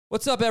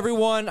What's up,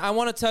 everyone? I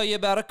want to tell you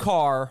about a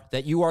car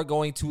that you are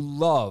going to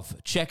love.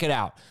 Check it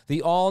out.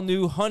 The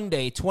all-new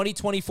Hyundai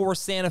 2024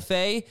 Santa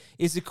Fe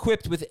is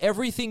equipped with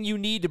everything you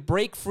need to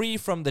break free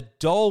from the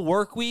dull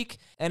work week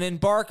and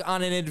embark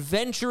on an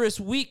adventurous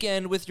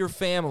weekend with your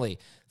family.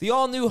 The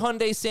all-new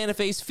Hyundai Santa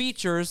Fe's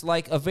features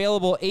like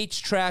available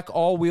H-Track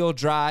all-wheel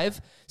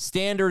drive,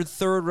 standard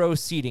third-row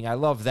seating, I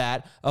love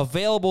that,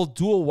 available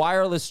dual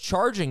wireless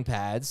charging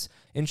pads,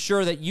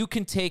 ensure that you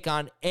can take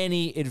on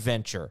any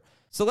adventure.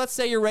 So let's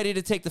say you're ready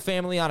to take the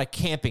family on a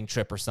camping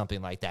trip or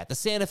something like that. The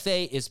Santa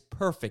Fe is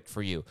perfect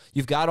for you.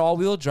 You've got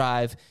all-wheel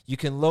drive. You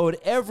can load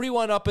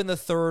everyone up in the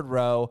third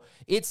row.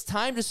 It's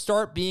time to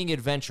start being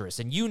adventurous,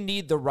 and you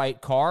need the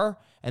right car,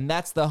 and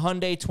that's the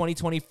Hyundai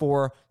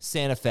 2024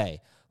 Santa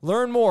Fe.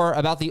 Learn more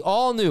about the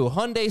all-new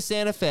Hyundai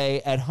Santa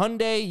Fe at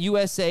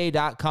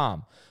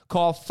HyundaiUSA.com.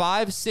 Call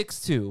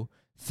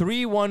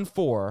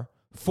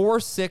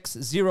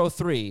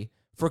 562-314-4603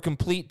 for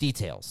complete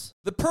details.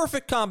 The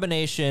perfect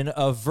combination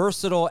of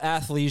versatile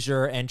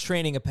athleisure and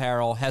training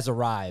apparel has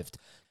arrived.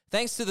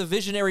 Thanks to the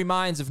visionary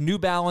minds of New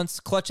Balance,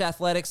 Clutch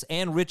Athletics,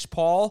 and Rich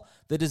Paul,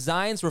 the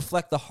designs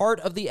reflect the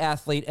heart of the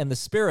athlete and the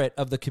spirit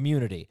of the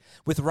community.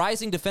 With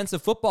rising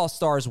defensive football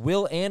stars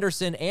Will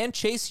Anderson and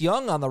Chase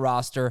Young on the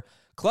roster,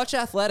 Clutch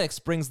Athletics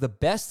brings the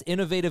best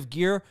innovative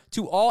gear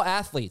to all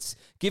athletes,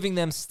 giving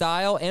them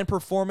style and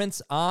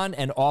performance on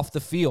and off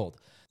the field.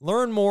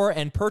 Learn more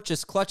and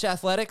purchase Clutch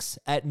Athletics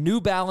at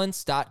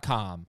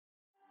newbalance.com.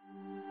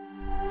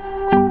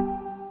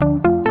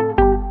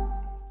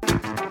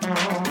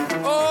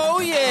 Oh,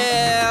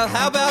 yeah.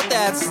 How about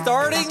that?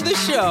 Starting the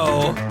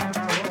show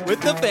with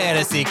the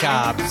Fantasy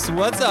Cops.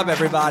 What's up,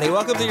 everybody?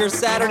 Welcome to your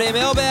Saturday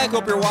Mailbag.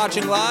 Hope you're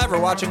watching live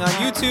or watching on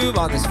YouTube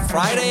on this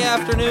Friday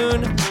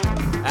afternoon.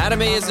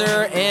 Adam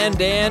Azer and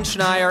Dan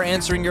Schneier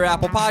answering your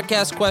Apple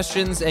Podcast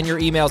questions and your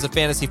emails at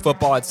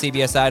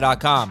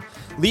fantasyfootball@cbsi.com.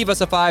 Leave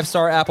us a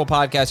 5-star Apple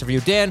Podcast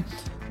review. Dan,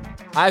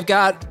 I've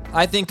got,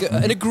 I think,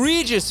 an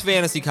egregious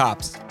Fantasy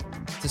Cops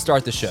to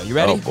start the show. You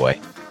ready? Oh, boy.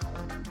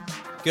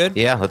 Good?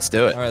 Yeah, let's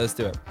do it. All right, let's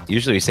do it.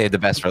 Usually we save the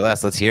best for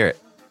last. Let's hear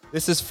it.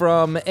 This is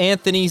from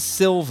Anthony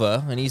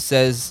Silva, and he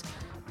says,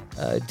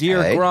 Dear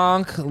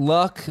Gronk,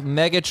 Luck,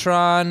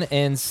 Megatron,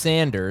 and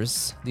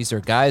Sanders. These are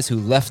guys who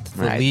left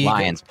the league.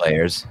 Lions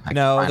players. I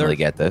finally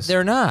get this.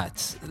 They're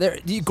not. They're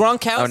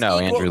Gronkowski. Oh, no,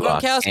 Andrew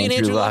Luck.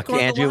 Andrew Luck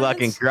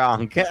and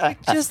Gronk.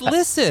 Just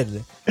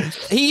listen.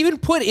 He even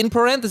put in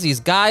parentheses,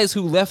 guys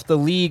who left the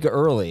league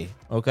early,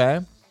 okay?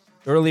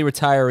 Early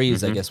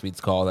retirees, I guess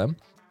we'd call them.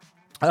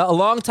 A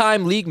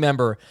longtime league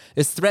member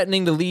is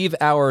threatening to leave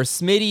our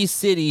Smitty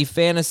City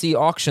Fantasy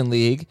Auction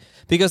League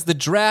because the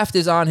draft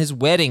is on his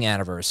wedding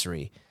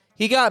anniversary.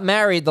 He got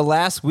married the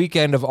last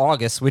weekend of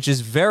August, which is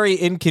very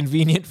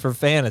inconvenient for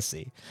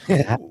fantasy.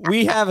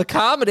 We have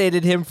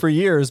accommodated him for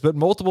years, but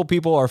multiple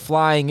people are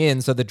flying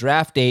in, so the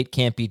draft date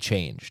can't be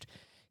changed.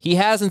 He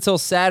has until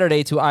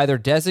Saturday to either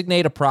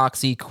designate a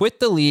proxy, quit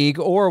the league,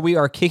 or we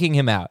are kicking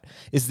him out.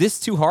 Is this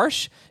too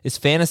harsh? Is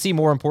fantasy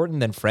more important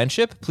than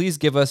friendship? Please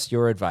give us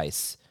your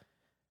advice.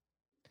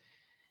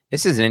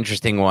 This is an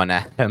interesting one,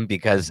 Adam,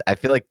 because I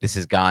feel like this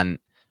has gone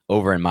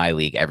over in my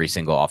league every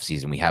single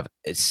offseason. We have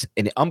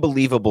an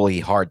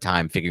unbelievably hard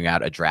time figuring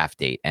out a draft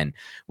date, and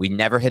we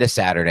never hit a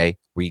Saturday.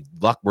 We're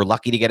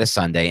lucky to get a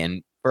Sunday,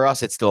 and for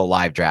us, it's still a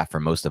live draft for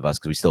most of us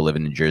because we still live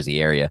in the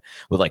Jersey area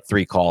with like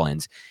 3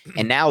 call-ins.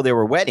 And now there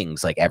were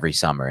weddings like every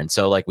summer. And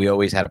so like we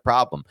always had a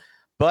problem.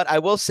 But I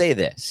will say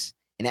this,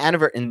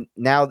 and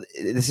now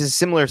this is a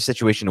similar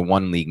situation to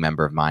one league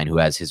member of mine who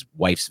has his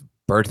wife's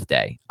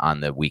birthday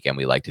on the weekend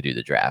we like to do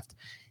the draft.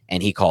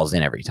 And he calls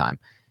in every time.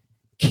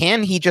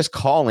 Can he just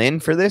call in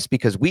for this?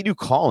 Because we do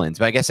call-ins,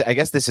 but I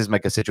guess this is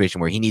like a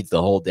situation where he needs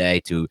the whole day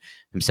to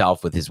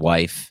himself with his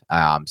wife.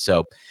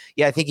 So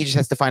yeah, I think he just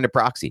has to find a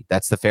proxy.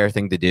 That's the fair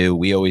thing to do.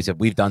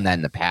 We've done that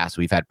in the past.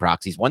 We've had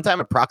proxies. One time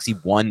a proxy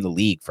won the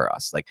league for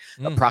us. Like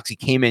a proxy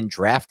came in,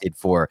 drafted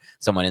for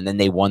someone, and then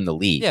they won the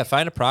league. Yeah,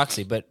 find a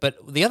proxy. But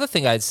the other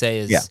thing I'd say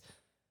is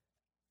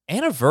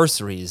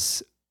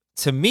anniversaries,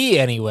 to me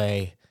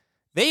anyway,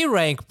 they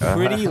rank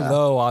pretty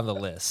low on the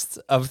list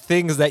of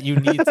things that you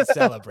need to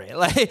celebrate.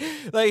 Like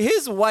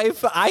his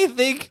wife, I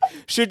think,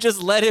 should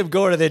just let him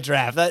go to the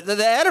draft.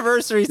 The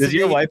anniversaries. Does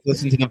your wife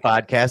listen to the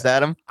podcast,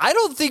 Adam? I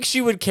don't think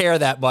she would care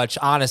that much,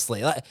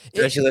 honestly.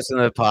 Does she listen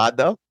to the pod,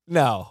 though?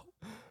 No.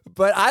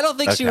 But I don't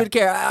think she would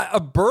care. A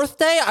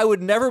birthday, I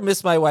would never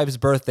miss my wife's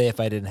birthday if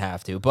I didn't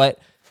have to. But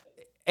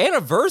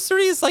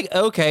anniversaries, like,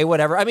 okay,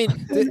 whatever. I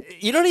mean,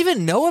 you don't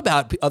even know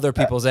about other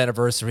people's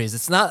anniversaries.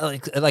 It's not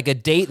like a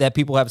date that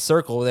people have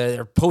circled that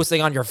they're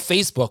posting on your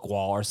Facebook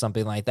wall or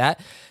something like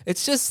that.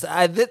 It's just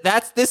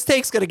this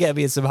take's gonna get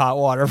me in some hot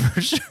water for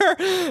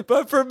sure.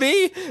 But for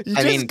me,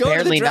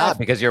 apparently not,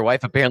 because your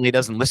wife apparently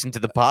doesn't listen to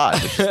the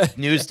pod, which is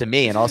news to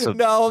me and also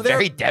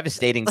very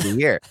devastating to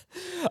hear.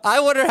 I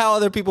wonder how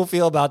other people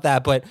feel about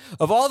that. But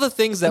of all the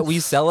things that we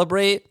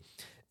celebrate,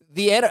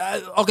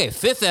 Okay,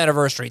 5th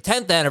anniversary,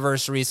 10th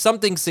anniversary,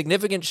 something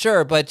significant,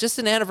 sure, but just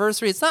an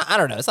anniversary, it's not, I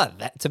don't know, it's not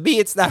that, to me,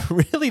 it's not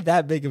really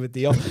that big of a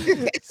deal.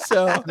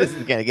 So This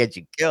is gonna get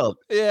you killed.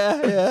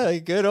 yeah,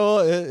 good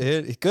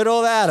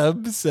old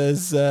Adam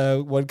says,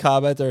 one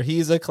commenter,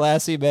 he's a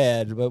classy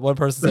man, but one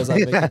person says I'm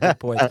making good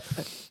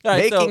points. All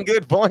right, Making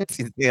good points,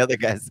 the other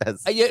guy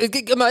says.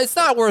 It's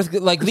not worth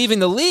like leaving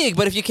the league,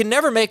 but if you can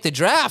never make the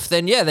draft,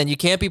 then you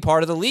can't be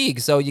part of the league.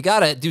 So you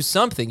got to do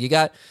something. You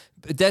got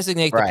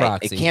designate the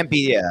proxy. It can't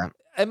be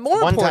and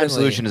more one-time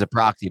solution is a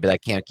proxy, but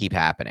that can't keep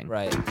happening.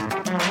 Right.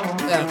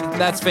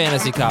 That's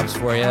fantasy cops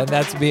for you.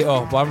 That's me.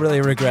 Oh, well, I'm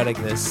really regretting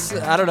this.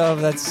 I don't know if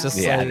that's just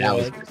that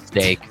was a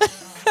mistake.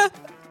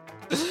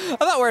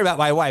 I'm not worried about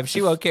my wife.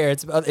 She won't care.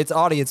 It's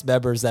audience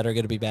members that are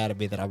going to be mad at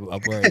me that I'm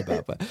worried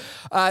about. But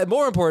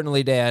more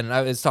importantly, Dan,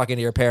 I was talking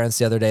to your parents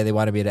the other day. They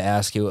wanted me to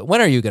ask you,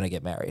 when are you going to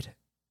get married?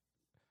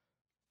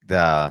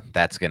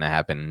 That's gonna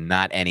happen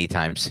not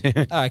anytime soon.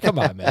 All right, come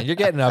on, man. You're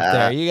getting up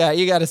there.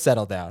 You got to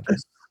settle down.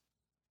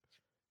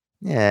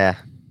 Yeah.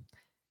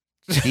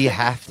 Do you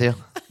have to?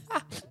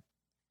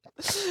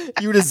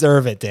 You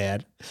deserve it,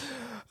 Dan.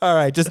 All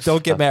right, just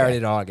don't get married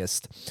in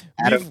August.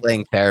 Adam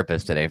playing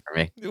therapist today for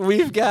me.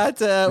 We've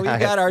got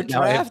our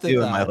draft in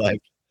my life.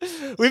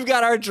 We've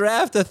got our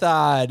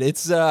draft-a-thon.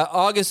 It's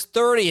August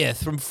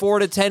 30th from 4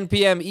 to 10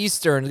 p.m.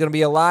 Eastern. It's going to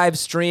be a live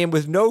stream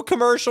with no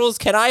commercials.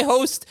 Can I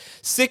host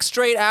 6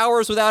 straight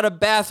hours without a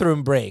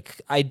bathroom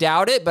break? I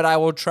doubt it, but I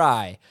will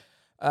try.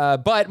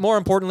 But more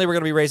importantly, we're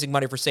going to be raising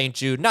money for St.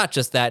 Jude, not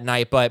just that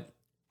night, but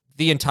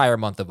the entire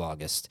month of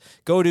August.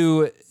 Go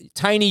to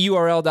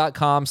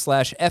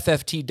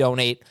tinyurl.com/FFT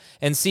donate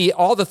and see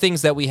all the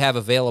things that we have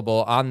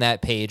available on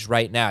that page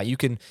right now. You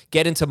can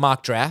get into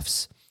mock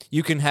drafts.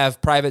 You can have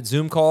private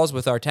Zoom calls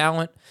with our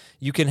talent.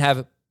 You can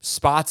have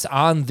spots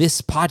on this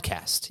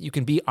podcast. You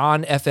can be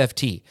on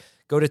FFT.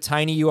 Go to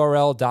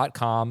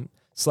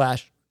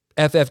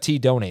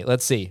tinyurl.com/FFT donate.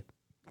 Let's see.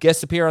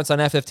 Guest appearance on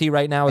FFT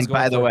right now is and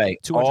going by the way,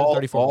 all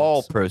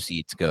 $234.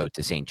 proceeds go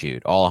to St.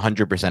 Jude. All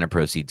 100% of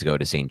proceeds go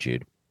to St.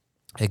 Jude.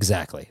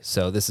 Exactly.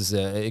 So this is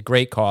a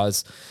great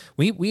cause.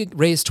 We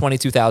raised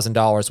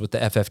 $22,000 with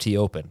the FFT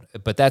Open,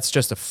 but that's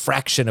just a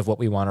fraction of what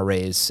we want to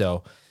raise.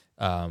 So,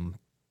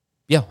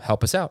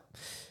 help us out.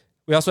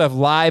 We also have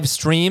live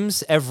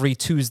streams every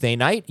Tuesday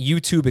night,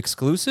 YouTube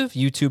exclusive,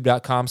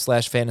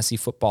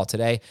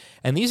 youtube.com/fantasyfootballtoday.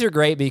 And these are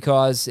great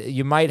because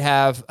you might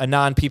have a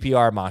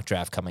non-PPR mock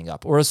draft coming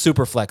up or a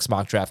Superflex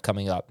mock draft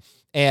coming up.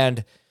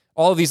 And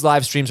all of these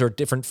live streams are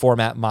different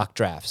format mock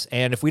drafts.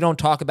 And if we don't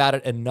talk about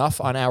it enough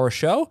on our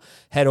show,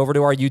 head over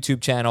to our YouTube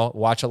channel,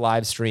 watch a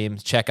live stream,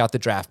 check out the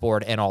draft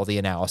board and all the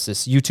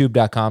analysis,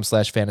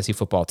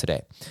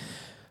 youtube.com/fantasyfootballtoday.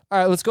 All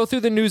right, let's go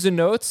through the news and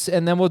notes,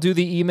 and then we'll do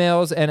the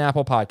emails and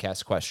Apple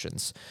Podcast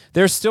questions.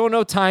 There's still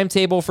no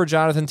timetable for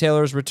Jonathan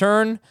Taylor's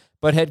return,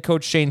 but head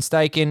coach Shane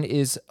Steichen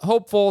is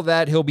hopeful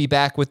that he'll be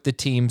back with the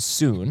team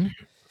soon.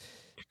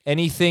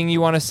 Anything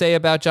you want to say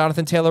about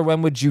Jonathan Taylor?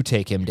 When would you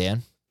take him,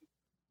 Dan?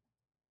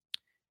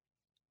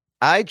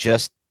 I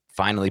just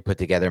finally put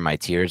together my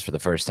tiers for the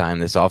first time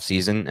this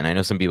offseason, and I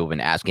know some people have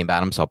been asking about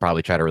them, so I'll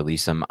probably try to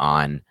release them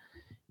on,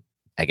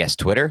 I guess,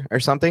 Twitter or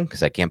something,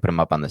 because I can't put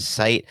them up on the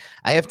site.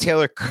 I have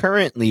Taylor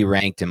currently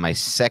ranked in my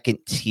second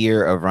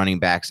tier of running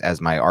backs as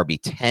my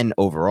RB10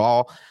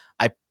 overall.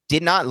 I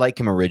did not like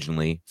him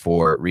originally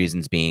for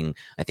reasons being,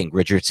 I think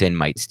Richardson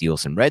might steal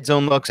some red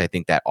zone looks. I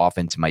think that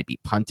offense might be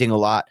punting a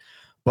lot.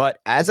 But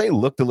as I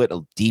looked a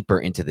little deeper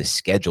into the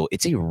schedule,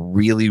 it's a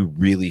really,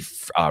 really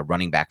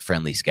running back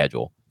friendly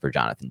schedule for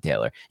Jonathan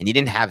Taylor. And he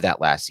didn't have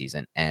that last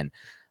season. And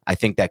I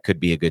think that could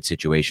be a good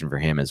situation for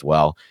him as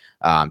well.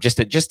 Just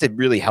to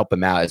really help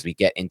him out as we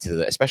get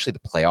into especially the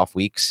playoff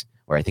weeks,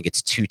 where I think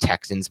it's 2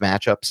 Texans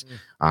matchups,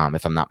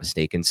 if I'm not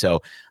mistaken.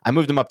 So I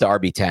moved him up to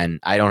RB10.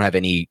 I don't have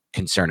any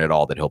concern at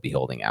all that he'll be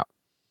holding out.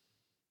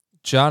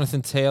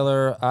 Jonathan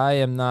Taylor, I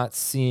am not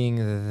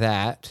seeing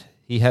that.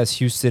 He has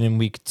Houston in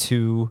week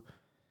 2.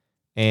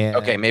 And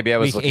okay, maybe I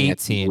was looking 18. at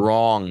the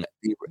wrong.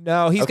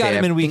 No, he's got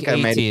him in week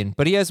 18,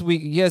 but he has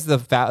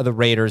the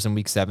Raiders in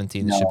week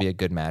 17. This should be a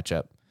good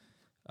matchup.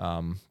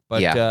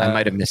 But yeah, I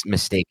might have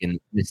mistaken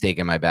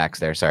my backs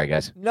there. Sorry,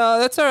 guys. No,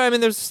 that's all right. I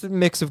mean, there's a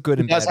mix of good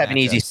and bad. He does have an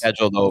easy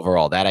schedule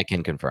overall. That I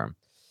can confirm.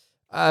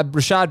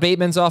 Rashad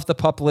Bateman's off the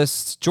PUP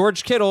list.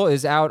 George Kittle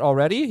is out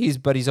already.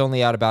 He's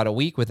only out about a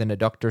week with an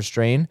adductor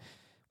strain.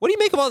 What do you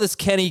make of all this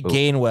Kenny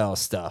Gainwell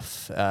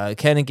stuff?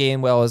 Kenneth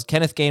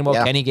Gainwell,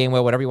 yeah. Kenny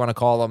Gainwell, whatever you want to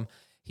call him.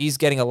 He's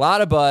getting a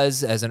lot of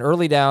buzz as an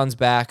early downs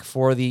back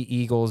for the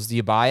Eagles. Do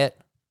you buy it?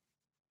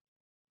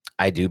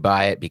 I do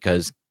buy it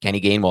because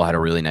Kenny Gainwell had a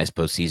really nice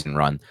postseason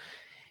run.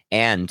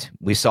 And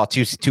we saw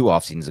two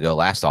off seasons ago,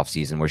 last off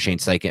season, where Shane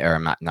Steichen, or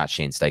not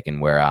Shane Steichen,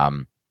 where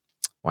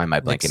why am I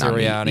blanking on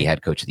the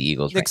head coach of the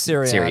Eagles? Nick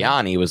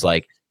Sirianni was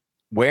like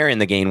wearing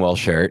the Gainwell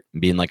shirt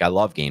and being like, I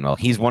love Gainwell.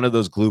 He's one of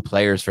those glue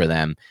players for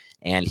them.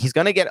 And he's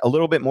going to get a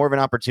little bit more of an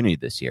opportunity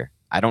this year.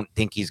 I don't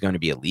think he's going to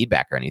be a lead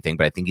back or anything,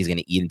 but I think he's going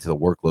to eat into the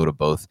workload of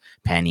both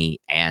Penny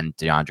and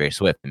DeAndre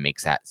Swift and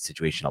makes that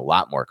situation a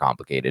lot more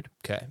complicated.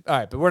 Okay. All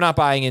right. But we're not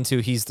buying into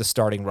he's the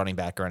starting running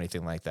back or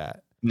anything like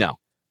that. No.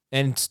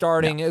 And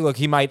starting, look,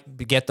 he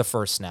might get the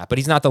first snap, but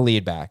he's not the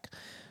lead back.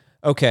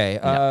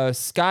 Okay.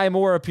 Sky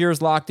Moore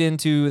appears locked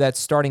into that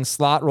starting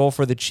slot role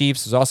for the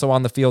Chiefs. Is also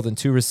on the field in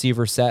 2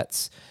 receiver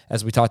sets,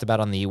 as we talked about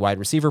on the wide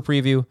receiver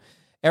preview.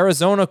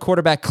 Arizona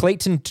quarterback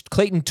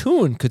Clayton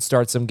Tune could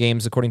start some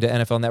games, according to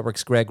NFL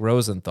Network's Greg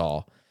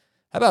Rosenthal.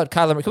 How about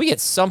Kyler Murray? Can we get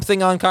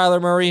something on Kyler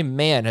Murray?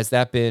 Man, has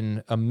that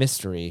been a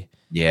mystery.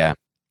 Yeah.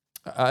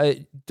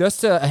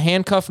 Just a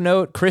handcuff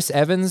note, Chris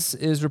Evans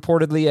is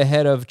reportedly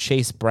ahead of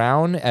Chase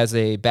Brown as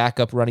a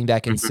backup running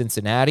back in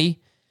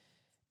Cincinnati.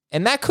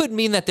 And that could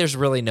mean that there's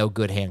really no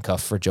good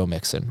handcuff for Joe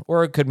Mixon.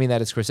 Or it could mean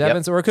that it's Chris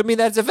Evans, or it could mean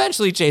that it's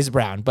eventually Chase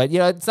Brown. But,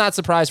 it's not a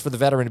surprise for the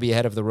veteran to be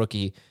ahead of the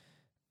rookie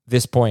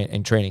this point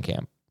in training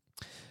camp.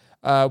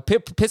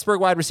 Pittsburgh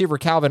wide receiver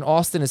Calvin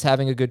Austin is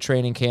having a good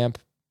training camp.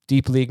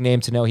 Deep league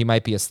name to know. He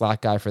might be a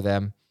slot guy for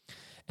them.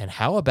 And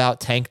how about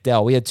Tank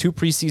Dell? We had 2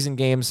 preseason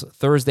games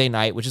Thursday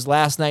night, which is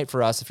last night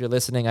for us. If you're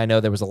listening, I know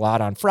there was a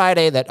lot on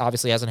Friday that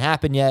obviously hasn't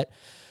happened yet.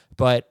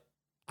 But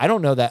I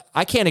don't know that.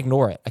 I can't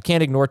ignore it. I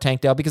can't ignore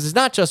Tank Dell because it's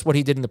not just what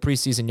he did in the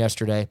preseason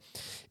yesterday.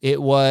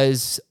 It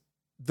was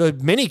the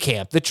mini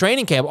camp, the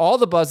training camp, all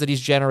the buzz that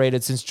he's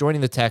generated since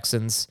joining the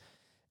Texans.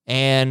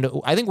 And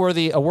I think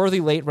a worthy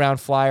late round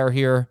flyer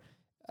here.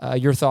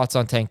 Your thoughts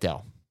on Tank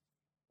Dell?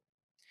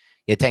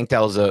 Yeah, Tank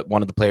Dell is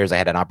one of the players I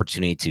had an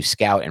opportunity to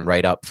scout and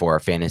write up for our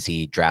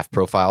fantasy draft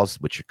profiles,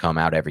 which come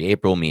out every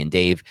April. Me and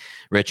Dave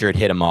Richard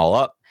hit them all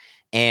up.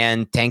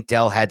 And Tank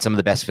Dell had some of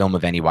the best film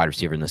of any wide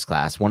receiver in this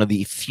class. One of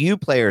the few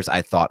players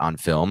I thought on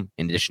film,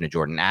 in addition to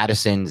Jordan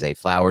Addison, Zay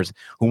Flowers,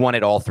 who won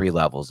at all 3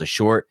 levels, the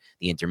short,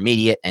 the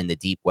intermediate, and the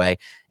deep way,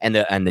 and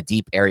the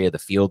deep area of the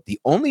field. The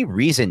only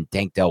reason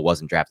Tank Dell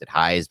wasn't drafted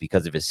high is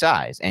because of his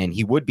size. And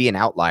he would be an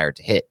outlier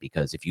to hit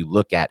because if you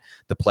look at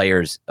the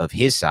players of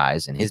his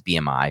size and his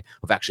BMI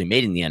who've actually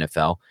made it in the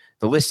NFL,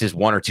 the list is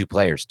 1 or 2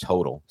 players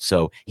total.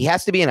 So he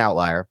has to be an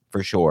outlier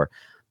for sure.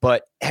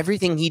 But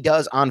everything he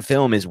does on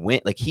film is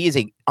win. Like, he is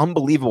an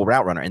unbelievable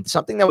route runner. And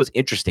something that was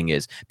interesting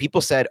is people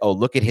said, oh,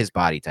 look at his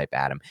body type,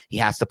 Adam. He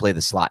has to play the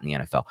slot in the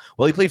NFL.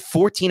 Well, he played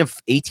 14 of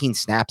 18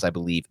 snaps, I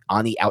believe,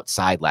 on the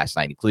outside last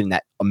night, including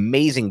that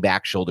amazing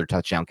back shoulder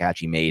touchdown catch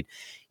he made.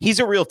 He's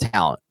a real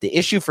talent. The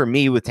issue for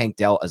me with Tank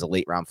Dell as a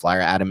late round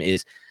flyer, Adam,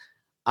 is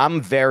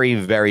I'm very,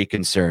 very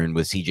concerned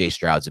with CJ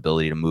Stroud's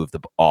ability to move the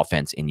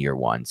offense in year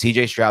 1.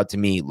 CJ Stroud, to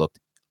me, looked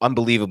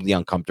unbelievably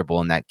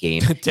uncomfortable in that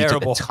game. Terrible. He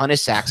took a ton of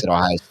sacks at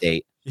Ohio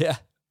State. Yeah.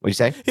 What'd you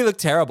say? He looked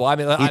terrible. I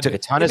mean, he took a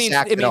ton of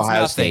sacks at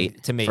Ohio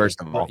State to me, first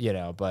of all.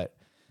 But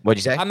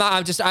what'd you say? I'm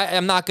not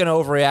going to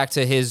overreact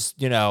to his,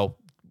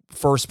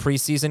 first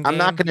preseason game. I'm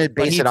not going to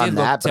base it on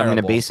that, but I'm going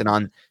to base it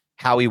on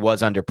how he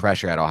was under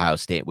pressure at Ohio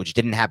State, which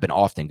didn't happen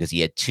often because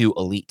he had 2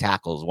 elite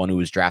tackles, one who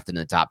was drafted in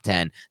the top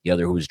 10, the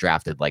other who was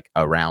drafted like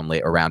a round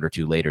or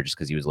 2 later just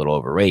because he was a little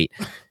overweight,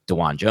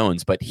 DeJuan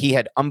Jones. But he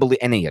had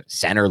and he had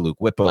center Luke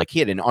Whipple. Like, he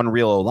had an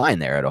unreal O-line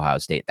there at Ohio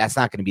State. That's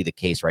not going to be the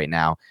case right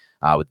now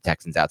with the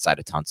Texans outside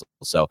of Tunsil.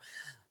 So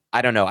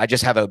I don't know. I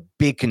just have a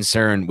big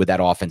concern with that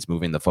offense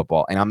moving the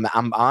football. And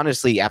I'm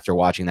honestly, after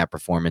watching that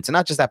performance, and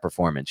not just that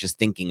performance, just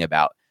thinking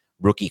about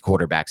rookie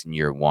quarterbacks in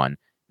year 1,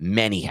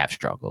 many have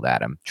struggled,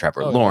 Adam,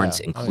 Trevor Lawrence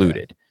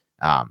included.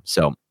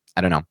 So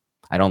I don't know.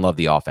 I don't love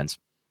the offense.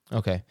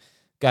 Okay.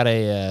 Got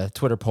a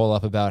Twitter poll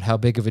up about how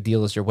big of a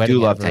deal is your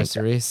wedding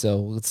anniversary. So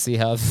let's see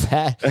how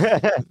that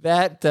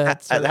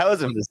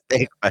was a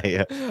mistake by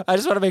you. I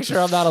just want to make sure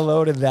I'm not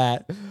alone in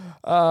that.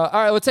 All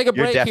right, we'll take a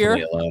break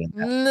here.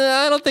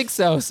 No, I don't think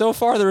so. So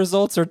far, the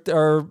results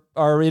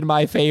are in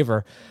my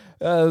favor.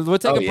 We'll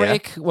take a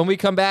break. When we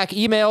come back,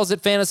 emails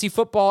at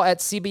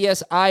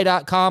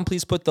fantasyfootball@cbsi.com.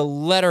 Please put the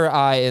letter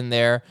I in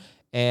there,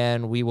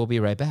 and we will be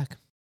right back.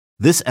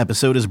 This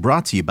episode is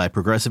brought to you by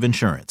Progressive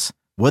Insurance.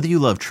 Whether you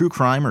love true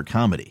crime or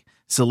comedy,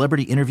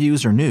 celebrity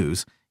interviews or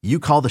news, you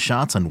call the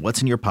shots on what's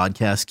in your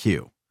podcast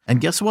queue.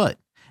 And guess what?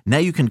 Now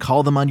you can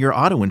call them on your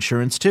auto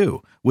insurance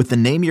too with the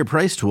Name Your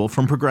Price tool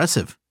from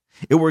Progressive.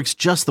 It works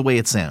just the way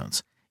it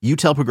sounds. You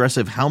tell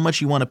Progressive how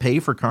much you want to pay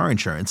for car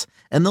insurance,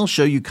 and they'll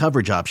show you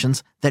coverage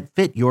options that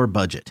fit your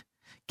budget.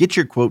 Get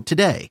your quote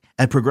today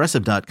at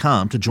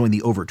Progressive.com to join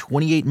the over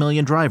 28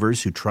 million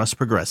drivers who trust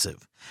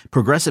Progressive.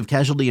 Progressive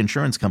Casualty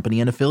Insurance Company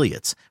and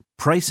Affiliates.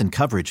 Price and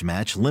coverage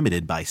match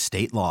limited by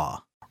state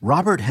law.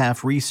 Robert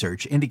Half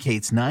research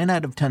indicates 9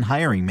 out of 10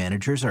 hiring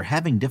managers are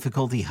having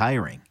difficulty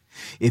hiring.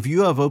 If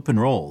you have open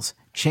roles,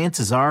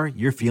 chances are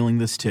you're feeling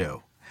this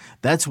too.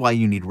 That's why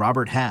you need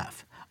Robert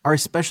Half. Our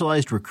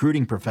specialized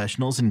recruiting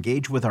professionals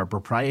engage with our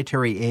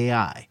proprietary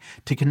AI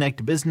to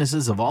connect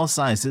businesses of all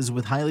sizes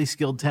with highly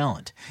skilled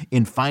talent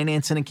in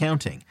finance and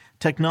accounting,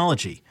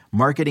 technology,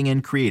 marketing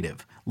and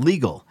creative,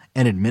 legal,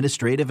 and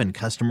administrative and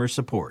customer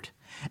support.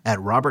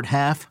 At Robert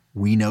Half,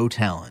 we know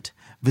talent.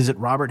 Visit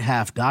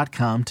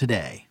roberthalf.com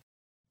today.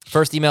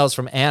 First email is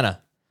from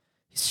Anna.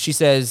 She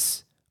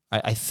says,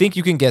 I think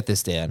you can get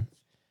this, Dan.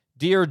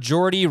 Dear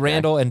Jordy,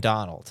 Randall, and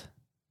Donald.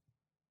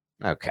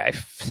 Okay.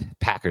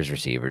 Packers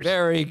receivers.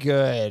 Very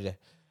good.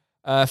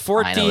 14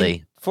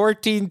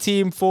 Finally.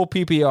 team full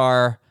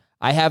PPR.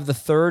 I have the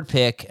third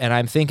pick, and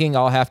I'm thinking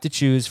I'll have to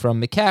choose from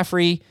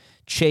McCaffrey,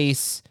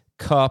 Chase,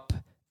 Kupp,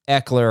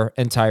 Eckler,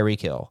 and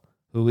Tyreek Hill.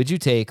 Who would you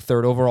take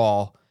third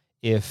overall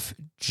if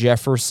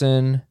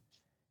Jefferson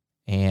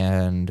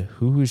and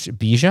who's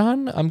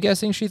Bijan, I'm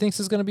guessing she thinks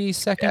is going to be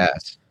second,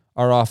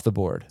 are off the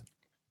board?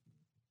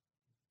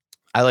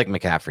 I like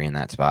McCaffrey in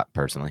that spot,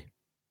 personally.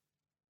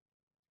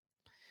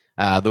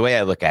 The way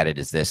I look at it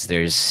is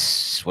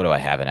this. What do I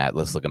have it at?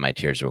 Let's look at my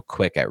tiers real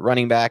quick. At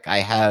running back, I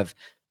have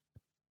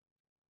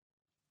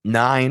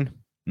nine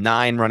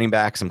running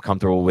backs I'm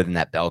comfortable with in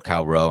that bell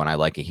cow row, and I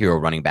like a hero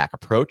running back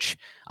approach.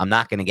 I'm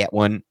not going to get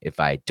one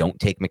if I don't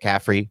take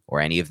McCaffrey or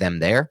any of them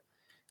there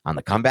on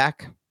the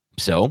comeback.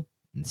 So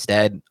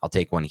instead, I'll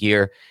take one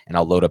here, and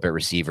I'll load up at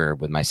receiver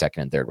with my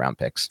second and third round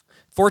picks.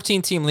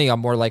 14-team league,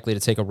 I'm more likely to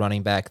take a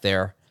running back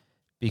there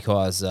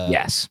because,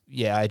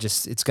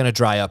 it's going to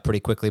dry up pretty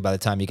quickly by the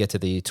time you get to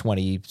the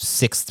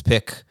 26th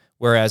pick.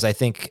 Whereas I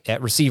think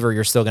at receiver,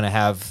 you're still going to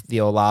have the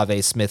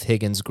Olave, Smith,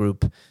 Higgins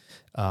group.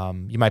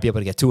 You might be able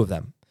to get two of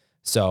them.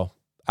 So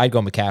I'd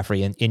go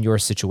McCaffrey in your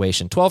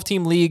situation.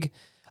 12-team league,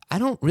 I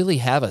don't really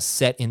have a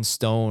set in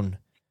stone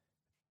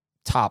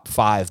top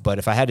five, but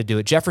if I had to do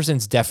it,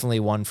 Jefferson's definitely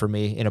one for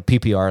me in a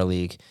PPR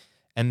league.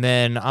 And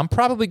then I'm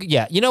probably,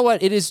 you know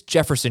what? It is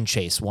Jefferson,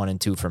 Chase, 1 and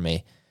 2 for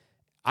me.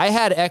 I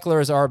had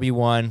Eckler as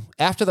RB1.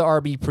 After the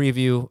RB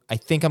preview, I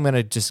think I'm going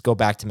to just go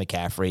back to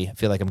McCaffrey. I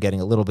feel like I'm getting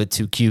a little bit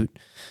too cute,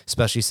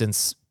 especially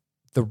since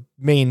the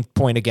main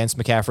point against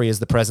McCaffrey is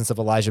the presence of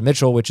Elijah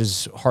Mitchell, which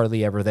is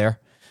hardly ever there.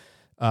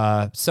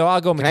 So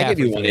I'll go McCaffrey. Can I give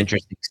you one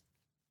interesting?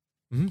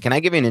 Can I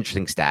give you an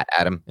interesting stat,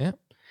 Adam? Yeah.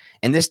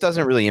 And this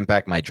doesn't really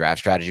impact my draft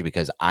strategy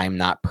because I'm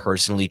not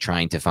personally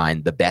trying to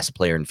find the best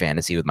player in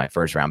fantasy with my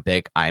first round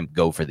pick. I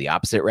go for the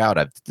opposite route.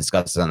 I've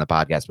discussed this on the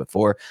podcast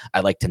before.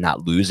 I like to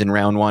not lose in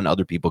round one.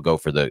 Other people go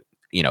for the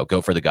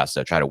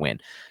gusto, try to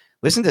win.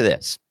 Listen to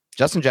this.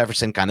 Justin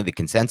Jefferson, kind of the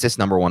consensus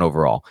number one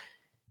overall.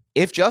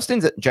 If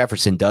Justin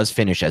Jefferson does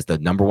finish as the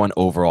number one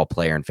overall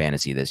player in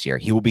fantasy this year,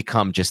 he will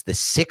become just the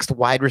sixth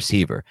wide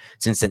receiver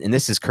and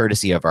this is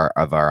courtesy of our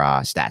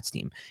stats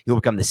team. He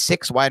will become the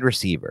sixth wide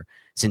receiver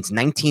since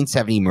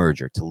 1970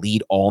 merger to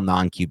lead all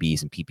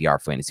non-QBs in PPR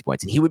fantasy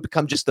points. And he would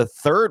become just the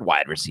third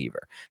wide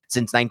receiver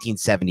since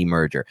 1970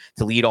 merger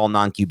to lead all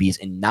non-QBs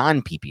in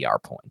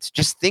non-PPR points.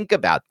 Just think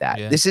about that.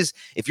 Yeah. This is,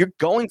 if you're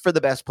going for the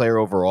best player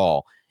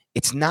overall,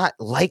 it's not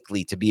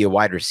likely to be a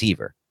wide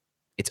receiver.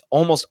 It's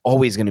almost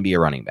always going to be a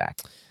running back.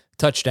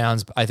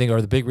 Touchdowns, I think,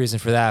 are the big reason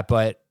for that.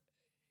 But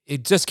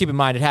just keep in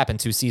mind, it happened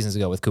 2 seasons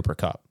ago with Cooper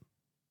Kupp.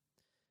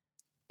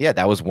 Yeah,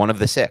 that was one of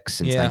the 6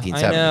 since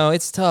 1970. I know,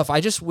 it's tough. I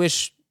just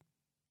wish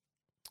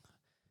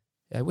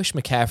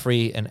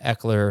McCaffrey and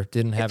Eckler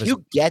didn't have.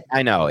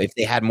 I know, if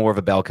they had more of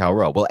a bell cow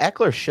row. Well,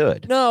 Eckler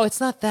should. No,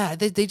 it's not that.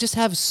 They just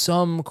have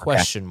some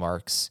question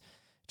marks.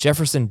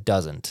 Jefferson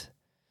doesn't.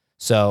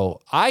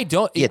 So I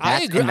don't. Yeah,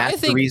 I agree. That's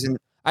the reason.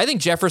 I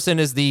think Jefferson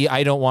is the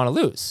I don't want to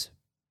lose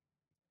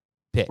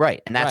pick.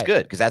 Right, and that's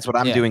good because that's what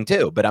I'm doing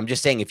too. But I'm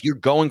just saying, if you're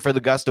going for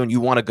the gusto and you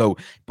want to go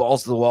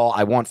balls to the wall,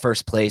 I want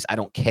first place, I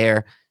don't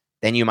care,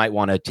 then you might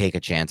want to take a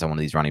chance on one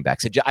of these running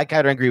backs. I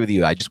kind of agree with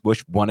you. I just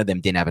wish one of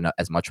them didn't have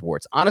as much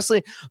warts.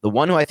 Honestly, the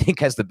one who I think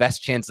has the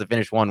best chance to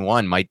finish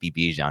 1-1 might be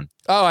Bijan.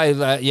 Oh, I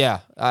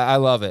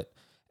love it.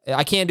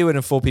 I can't do it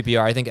in full PPR.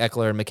 I think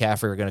Eckler and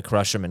McCaffrey are going to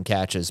crush him in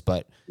catches,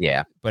 but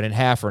in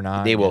half or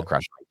not, they will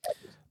crush him.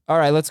 All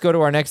right, let's go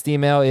to our next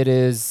email. It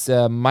is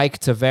Mike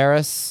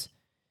Tavares.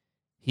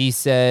 He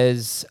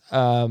says,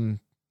 even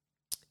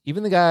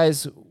the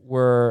guys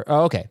were...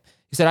 Oh, okay.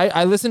 He said,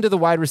 I listened to the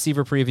wide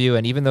receiver preview,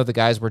 and even though the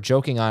guys were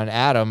joking on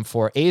Adam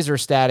for Azer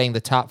statting the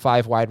top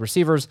 5 wide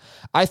receivers,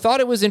 I thought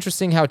it was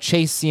interesting how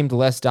Chase seemed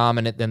less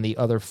dominant than the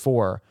other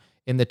 4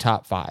 in the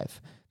top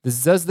 5.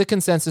 Does the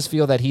consensus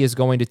feel that he is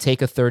going to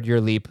take a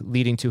third-year leap,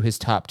 leading to his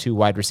top 2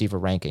 wide receiver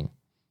ranking?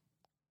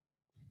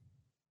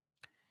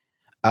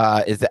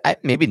 Is that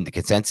maybe the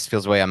consensus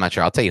feels the way? I'm not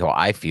sure. I'll tell you how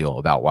I feel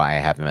about why I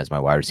have him as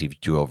my wide receiver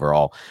 2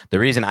 overall. The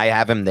reason I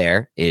have him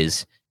there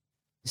is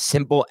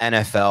simple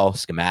NFL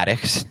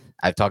schematics.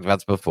 I've talked about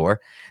this before.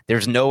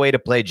 There's no way to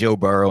play Joe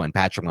Burrow and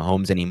Patrick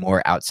Mahomes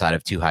anymore outside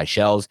of 2 high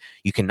shells.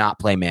 You cannot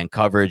play man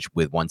coverage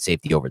with 1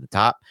 safety over the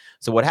top.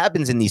 So what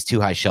happens in these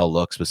 2 high shell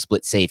looks with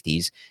split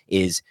safeties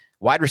is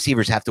wide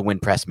receivers have to win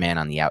press man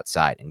on the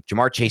outside. And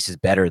Jamar Chase is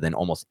better than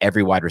almost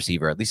every wide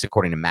receiver, at least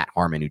according to Matt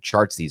Harmon, who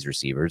charts these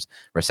receivers,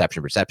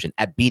 reception,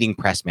 at beating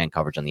press man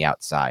coverage on the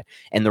outside.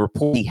 And the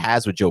rapport he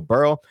has with Joe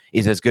Burrow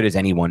is as good as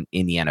anyone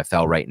in the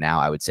NFL right now,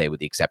 I would say, with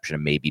the exception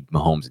of maybe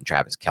Mahomes and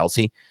Travis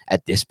Kelce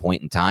at this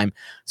point in time.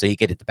 So he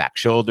could hit the back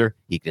shoulder,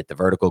 he could hit the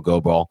vertical go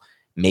ball.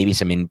 maybe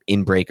some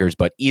in breakers.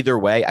 But either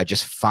way, I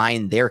just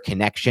find their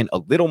connection a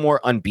little more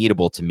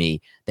unbeatable to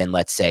me than,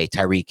 let's say,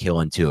 Tyreek Hill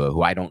and Tua,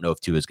 who I don't know if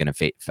Tua is going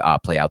to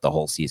play out the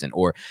whole season,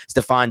 or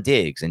Stephon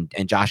Diggs and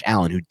Josh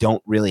Allen, who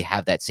don't really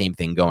have that same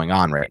thing going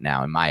on right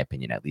now, in my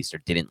opinion, at least, or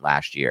didn't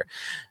last year.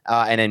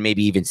 And then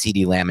maybe even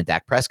CeeDee Lamb and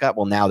Dak Prescott.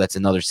 Well, now that's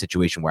another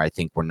situation where I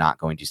think we're not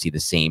going to see the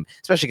same,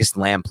 especially because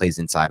Lamb plays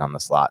inside on the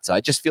slot. So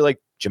I just feel like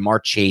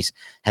Jamar Chase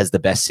has the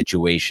best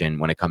situation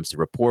when it comes to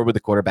rapport with the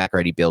quarterback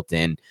already built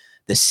in,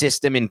 the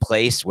system in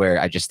place, where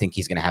I just think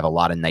he's going to have a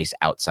lot of nice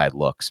outside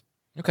looks.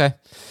 Okay.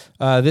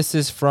 This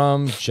is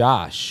from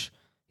Josh.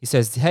 He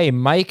says, hey,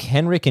 Mike,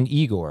 Henrik, and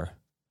Igor.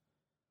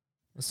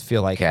 Let's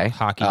feel like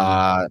hockey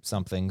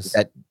somethings.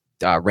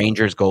 That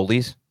Rangers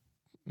goalies.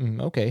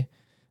 Okay.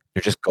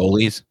 They're just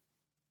goalies.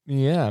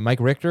 Yeah. Mike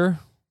Richter.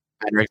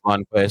 Heinrich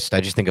Lundqvist. I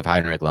just think of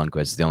Heinrich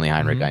Lundqvist. It's the only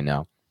Heinrich I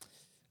know.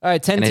 All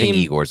right. 10 and team. I think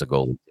Igor's a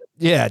goalie.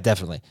 Yeah,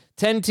 definitely.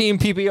 10-team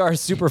PPR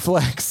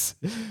Superflex.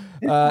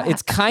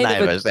 It's kind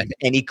of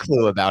any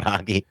clue about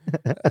hockey.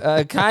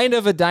 Kind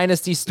of a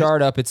dynasty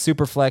startup. It's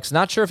Superflex.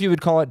 Not sure if you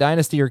would call it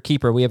dynasty or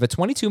keeper. We have a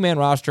 22-man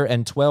roster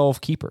and 12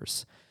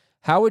 keepers.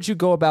 How would you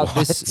go about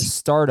this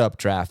startup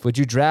draft? Would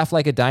you draft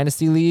like a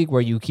dynasty league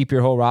where you keep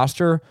your whole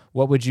roster?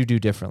 What would you do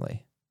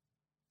differently?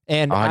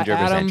 And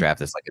 100% draft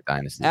this like a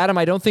dynasty. Adam,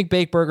 I don't think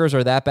baked burgers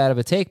are that bad of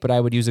a take, but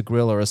I would use a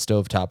grill or a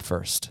stovetop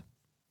first.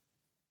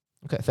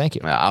 Okay, thank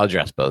you. I'll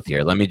address both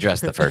here. Let me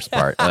address the first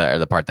part, or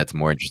the part that's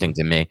more interesting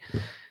to me.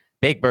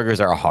 Baked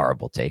burgers are a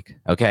horrible take,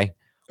 okay?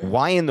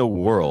 Why in the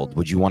world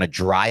would you want to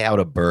dry out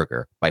a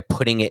burger by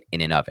putting it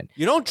in an oven?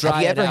 You don't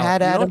dry it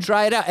out. You don't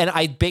dry it out. And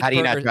I bake. How do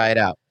you not dry it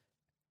out?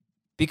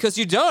 Because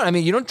you don't. I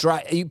mean, you don't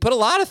dry. You put a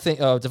lot of things.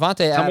 Oh,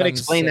 Devontae Adams. Someone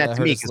explain that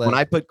to me, because when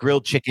I put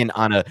grilled chicken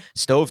on a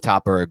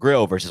stovetop or a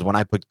grill versus when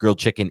I put grilled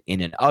chicken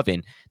in an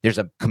oven, there's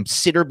a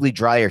considerably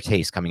drier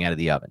taste coming out of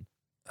the oven.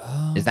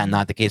 Is that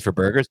not the case for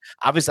burgers?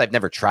 Obviously, I've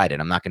never tried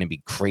it. I'm not going to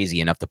be crazy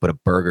enough to put a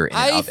burger in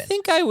an oven. I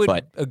think I would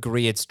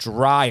agree it's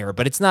drier,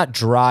 but it's not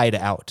dried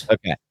out.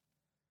 Okay.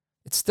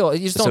 It's still,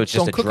 you just don't, so it's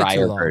just don't a cook drier it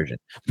too long. version.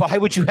 Why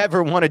would you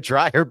ever want a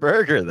drier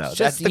burger, though? It's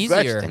That's just the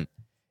easier. question.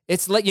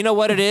 It's like, you know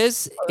what it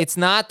is? It's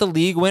not the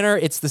league winner.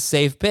 It's the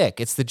safe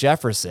pick. It's the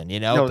Jefferson, you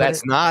know? No,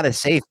 that's not a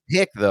safe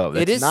pick, though.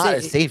 That's not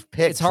a safe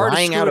pick. It's hard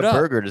Drying to screw out it a up.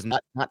 burger is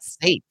not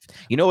safe.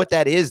 You know what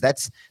that is?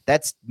 That's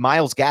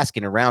Myles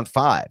Gaskin in round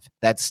 5.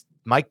 That's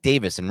Mike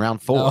Davis in round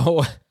 4.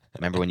 Oh.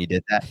 Remember when you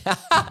did that?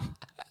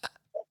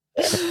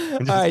 All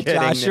right,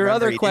 Josh, your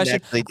other question.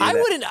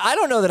 I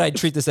don't know that I'd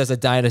treat this as a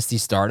dynasty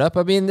startup.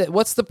 I mean,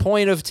 what's the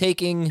point of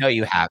taking? No,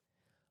 you have.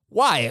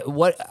 Why?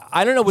 What?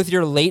 I don't know. With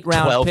your late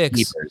round 12 picks,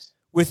 keepers.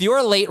 With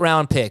your late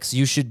round picks,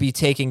 you should be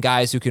taking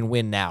guys who can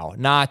win now,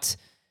 not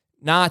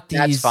these.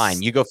 That's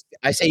fine. You go.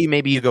 I say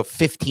you go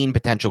 15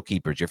 potential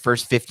keepers. Your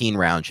first 15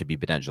 rounds should be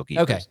potential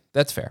keepers. Okay,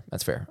 that's fair.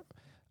 That's fair.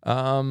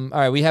 All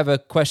right, we have a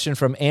question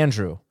from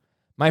Andrew.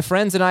 My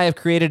friends and I have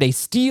created a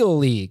Steal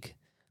League.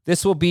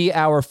 This will be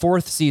our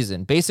 4th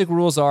season. Basic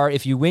rules are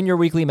if you win your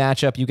weekly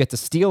matchup, you get to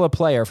steal a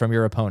player from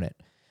your opponent.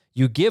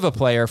 You give a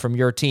player from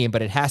your team,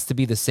 but it has to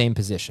be the same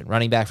position.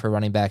 Running back for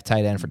running back,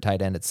 tight end for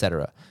tight end,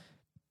 etc.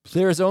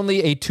 There is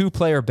only a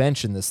 2-player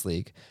bench in this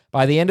league.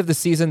 By the end of the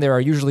season, there are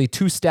usually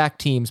 2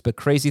 stacked teams, but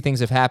crazy things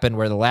have happened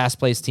where the last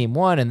place team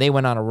won and they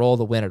went on a roll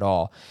to win it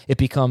all. It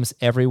becomes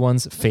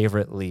everyone's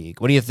favorite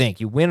league. What do you think?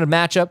 You win a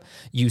matchup,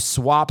 you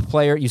swap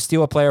player, you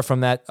steal a player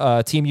from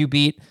that team you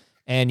beat,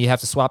 and you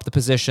have to swap the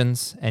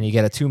positions, and you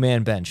get a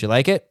 2-man bench. You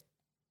like it?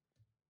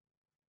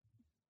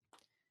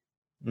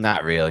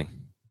 Not really.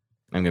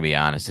 I'm gonna be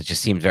honest. It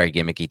just seems very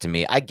gimmicky to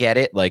me. I get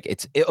it. Like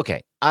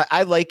okay.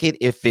 I like it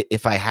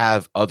if I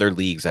have other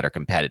leagues that are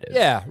competitive.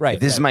 Yeah, right.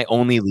 If this is my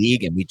only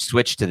league and we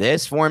switch to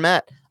this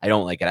format, I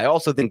don't like it. I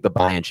also think the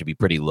buy-in should be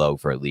pretty low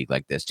for a league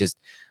like this, just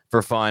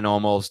for fun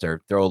almost,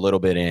 or throw a little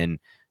bit in,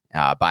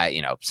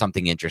 buy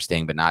something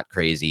interesting but not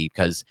crazy,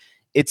 because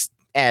it's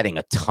adding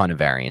a ton of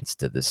variance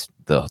to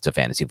to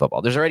fantasy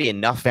football. There's already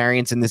enough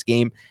variance in this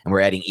game, and we're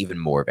adding even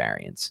more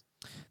variance.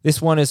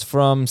 This one is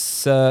from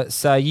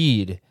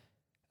Saeed.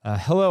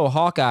 Hello,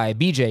 Hawkeye,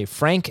 BJ,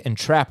 Frank, and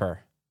Trapper.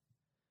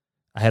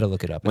 I had to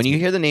look it up. When you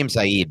hear the name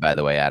Saeed, by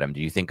the way, Adam,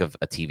 do you think of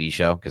a TV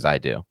show? Because I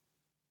do.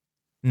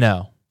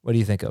 No. What do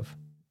you think of?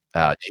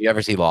 Did you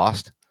ever see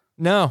Lost?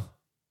 No.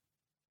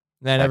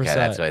 I never saw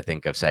that's it. what I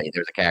think of Saeed.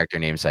 There's a character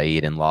named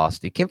Saeed in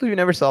Lost. You can't believe you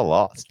never saw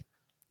Lost.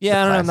 Yeah,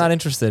 I don't know. I'm not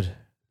interested.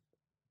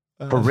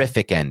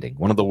 Horrific ending.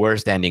 One of the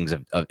worst endings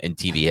in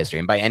TV history.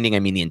 And by ending, I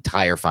mean the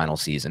entire final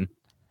season.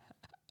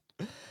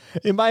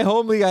 In my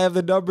home league, I have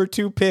the number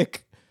 2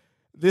 pick.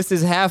 This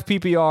is half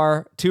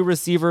PPR, 2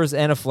 receivers,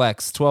 and a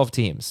flex, 12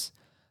 teams.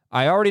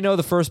 I already know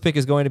the first pick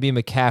is going to be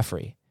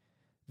McCaffrey.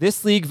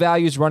 This league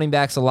values running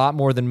backs a lot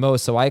more than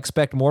most, so I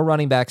expect more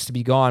running backs to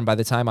be gone by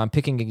the time I'm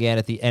picking again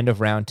at the end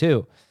of round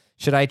 2.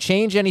 Should I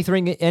change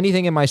anything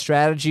in my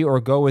strategy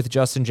or go with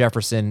Justin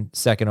Jefferson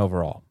 2nd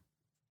overall?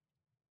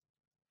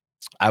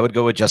 I would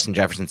go with Justin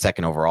Jefferson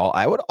 2nd overall.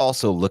 I would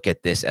also look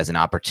at this as an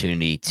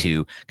opportunity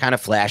to kind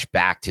of flash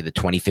back to the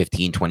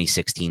 2015,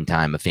 2016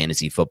 time of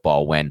fantasy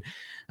football when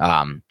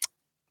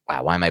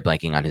wow, why am I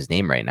blanking on his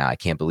name right now? I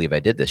can't believe I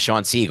did this.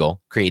 Sean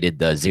Siegel created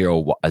the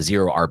zero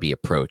RB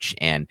approach,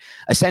 and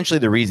essentially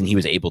the reason he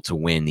was able to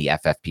win the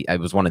FFP, it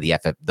was one of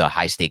the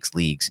high stakes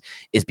leagues,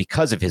 is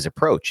because of his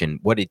approach. And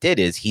what it did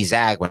is he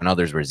zagged when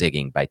others were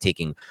zigging by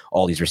taking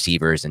all these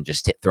receivers and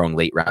just throwing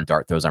late round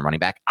dart throws on running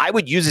back. I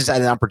would use this as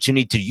an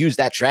opportunity to use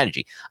that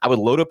strategy. I would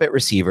load up at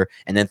receiver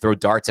and then throw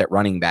darts at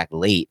running back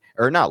late,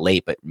 or not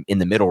late, but in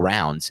the middle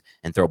rounds,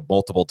 and throw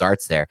multiple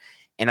darts there.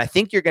 And I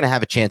think you're going to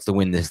have a chance to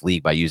win this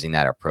league by using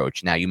that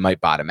approach. Now, you might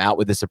bottom out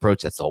with this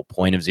approach. That's the whole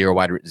point of zero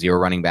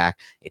running back.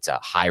 It's a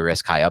high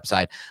risk, high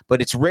upside,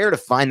 but it's rare to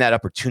find that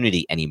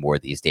opportunity anymore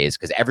these days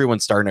because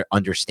everyone's starting to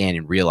understand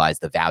and realize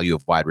the value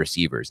of wide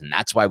receivers. And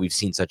that's why we've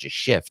seen such a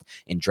shift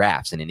in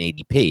drafts and in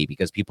ADP,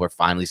 because people are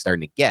finally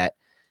starting to get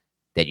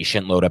that you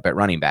shouldn't load up at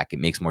running back. It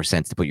makes more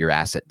sense to put your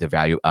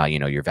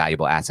your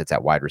valuable assets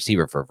at wide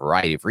receiver for a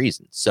variety of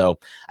reasons. So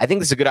I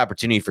think this is a good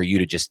opportunity for you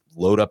to just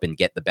load up and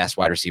get the best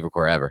wide receiver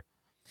core ever.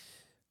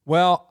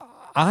 Well,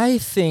 I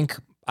think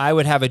I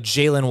would have a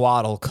Jalen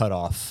Waddle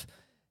cutoff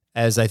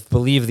as I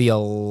believe the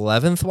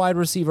 11th wide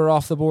receiver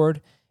off the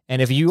board. And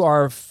if you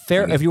are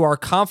if you are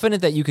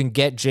confident that you can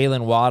get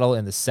Jalen Waddle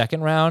in the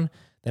second round,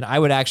 then I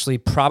would actually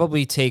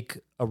probably take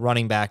a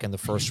running back in the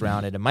first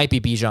round, and it might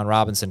be Bijan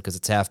Robinson because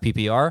it's half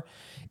PPR.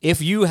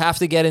 If you have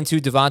to get into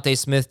Devontae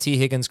Smith, T.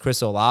 Higgins,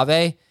 Chris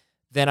Olave,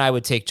 then I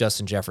would take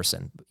Justin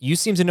Jefferson. You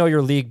seem to know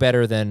your league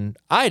better than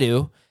I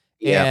do,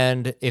 yeah.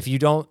 And if you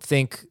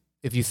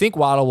think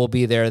Waddle will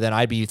be there, then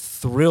I'd be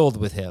thrilled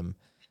with him.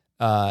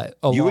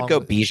 You would go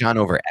Bijan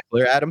over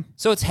Eckler, Adam?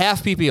 So it's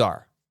half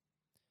PPR.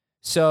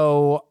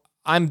 So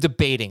I'm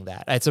debating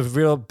that. It's a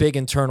real big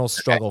internal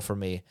struggle for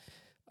me.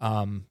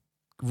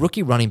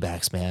 Rookie running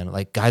backs, man,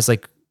 like guys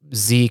like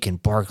Zeke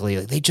and Barkley,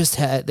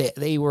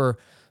 they were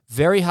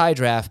very high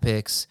draft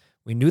picks.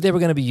 We knew they were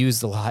going to be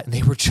used a lot, and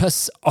they were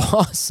just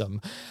awesome.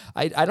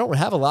 I don't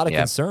have a lot of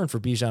concern for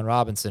Bijan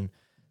Robinson,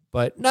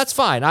 but that's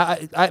fine.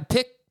 I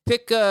pick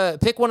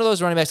one of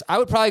those running backs. I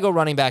would probably go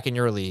running back in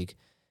your league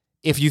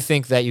if you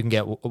think that you can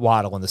get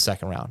Waddle in the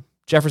second round.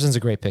 Jefferson's a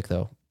great pick,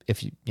 though,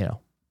 if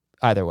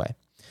either way.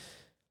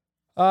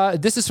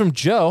 This is from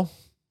Joe,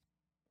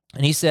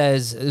 and he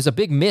says, there's a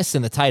big miss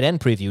in the tight end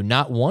preview.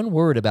 Not one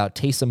word about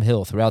Taysom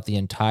Hill throughout the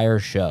entire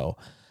show.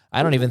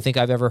 I don't even think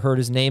I've ever heard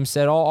his name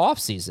said all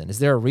offseason. Is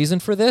there a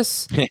reason for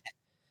this?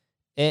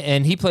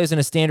 And he plays in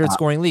a standard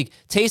scoring league.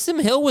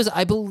 Taysom Hill was,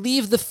 I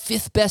believe, the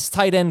 5th best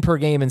tight end per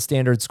game in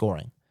standard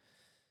scoring.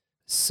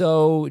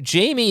 So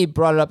Jamie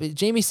brought it up.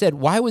 Jamie said,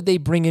 why would they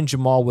bring in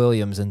Jamal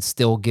Williams and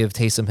still give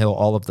Taysom Hill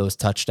all of those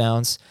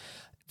touchdowns?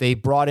 They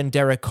brought in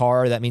Derek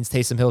Carr. That means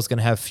Taysom Hill is going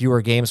to have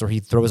fewer games where he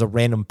throws a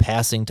random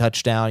passing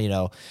touchdown.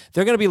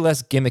 They're going to be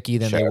less gimmicky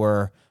than they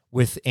were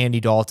with Andy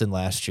Dalton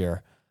last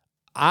year.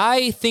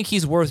 I think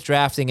he's worth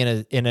drafting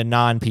in a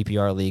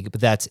non-PPR league,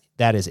 but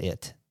that is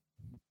it.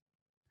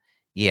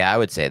 Yeah, I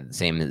would say the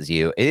same as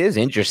you. It is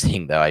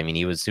interesting, though. I mean,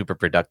 he was super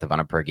productive on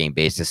a per-game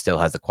basis, still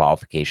has the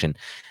qualification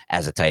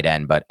as a tight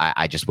end, but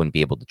I just wouldn't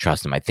be able to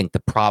trust him. I think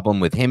the problem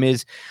with him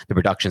is the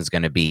production is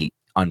going to be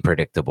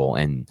unpredictable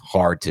and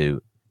hard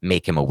to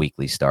make him a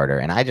weekly starter.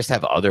 And I just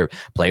have other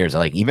players,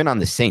 like even on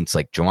the Saints,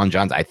 like Juwan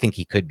Johnson, I think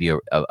he could be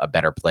a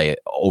better play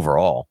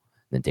overall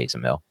than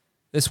Taysom Hill.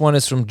 This one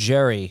is from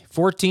Jerry.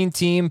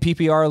 14-team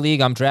PPR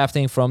league. I'm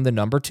drafting from the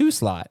number 2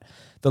 slot.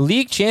 The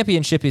league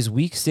championship is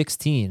week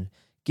 16.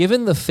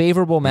 Given the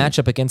favorable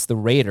matchup against the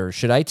Raiders,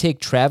 should I take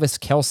Travis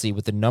Kelce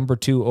with the number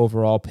 2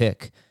 overall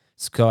pick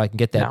so I can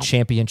get that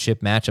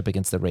championship matchup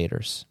against the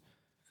Raiders?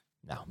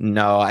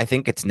 No, I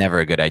think it's never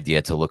a good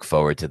idea to look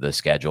forward to the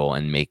schedule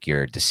and make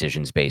your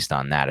decisions based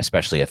on that,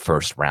 especially a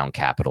first-round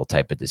capital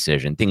type of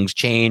decision. Things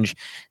change.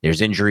 There's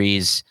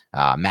injuries.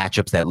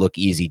 Matchups that look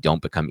easy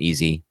don't become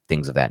easy,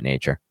 things of that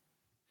nature.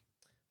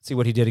 See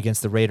what he did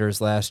against the Raiders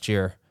last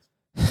year.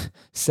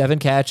 7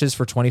 catches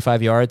for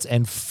 25 yards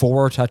and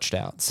 4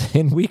 touchdowns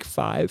in week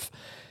 5.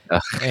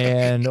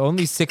 And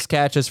only 6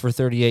 catches for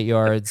 38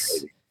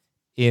 yards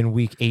in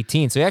week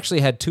 18. So he actually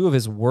had 2 of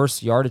his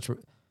worst yardage.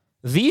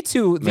 The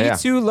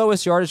two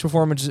lowest yardage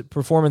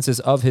performances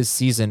of his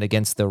season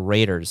against the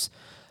Raiders.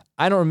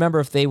 I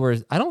don't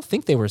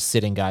think they were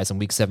sitting guys in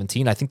week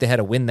 17. I think they had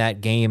to win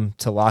that game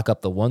to lock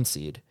up the 1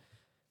 seed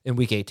in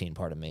week 18,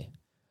 pardon me.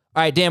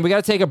 All right, Dan, we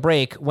got to take a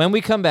break. When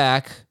we come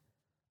back,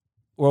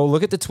 we'll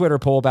look at the Twitter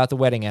poll about the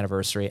wedding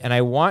anniversary, and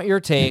I want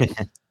your take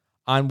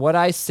on what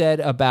I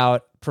said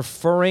about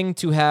preferring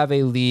to have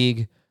a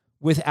league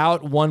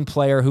without one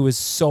player who is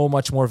so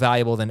much more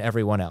valuable than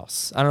everyone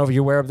else. I don't know if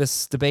you're aware of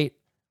this debate.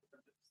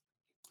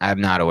 I'm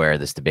not aware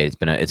of this debate.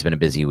 It's been a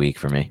busy week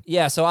for me.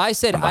 Yeah, so I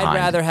said I'd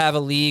rather have a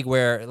league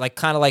where,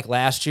 kind of like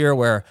last year,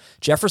 where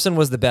Jefferson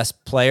was the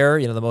best player,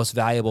 the most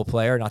valuable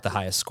player, not the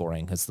highest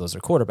scoring, because those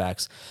are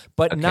quarterbacks,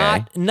 but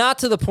not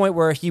to the point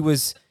where he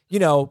was,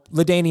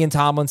 LaDainian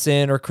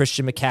Tomlinson or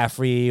Christian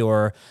McCaffrey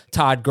or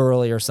Todd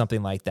Gurley or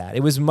something like that.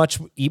 It was much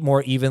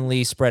more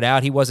evenly spread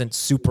out. He wasn't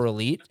super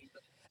elite,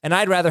 and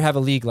I'd rather have a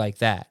league like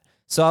that.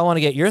 So I want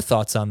to get your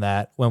thoughts on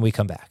that when we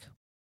come back.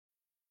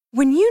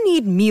 When you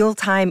need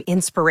mealtime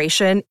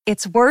inspiration,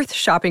 it's worth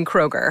shopping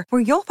Kroger,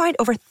 where you'll find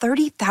over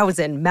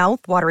 30,000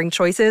 mouth-watering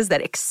choices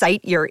that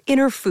excite your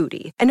inner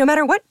foodie. And no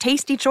matter what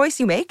tasty choice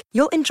you make,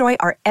 you'll enjoy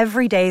our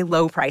everyday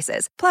low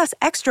prices, plus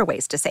extra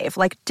ways to save,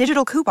 like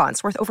digital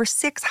coupons worth over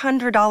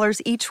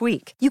 $600 each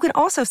week. You can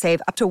also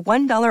save up to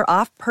 $1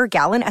 off per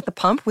gallon at the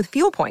pump with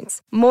fuel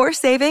points. More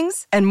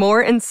savings and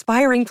more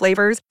inspiring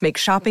flavors make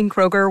shopping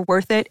Kroger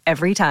worth it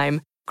every time.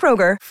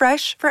 Kroger,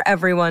 fresh for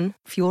everyone.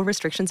 Fuel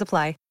restrictions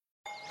apply.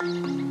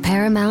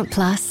 Paramount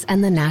Plus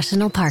and the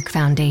National Park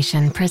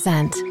Foundation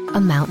present A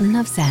Mountain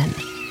of Zen.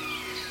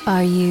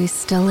 Are you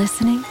still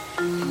listening?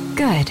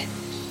 Good.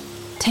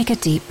 Take a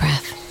deep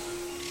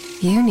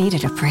breath. You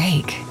needed a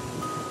break.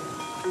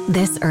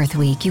 This Earth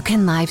Week, you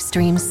can live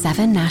stream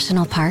 7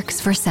 national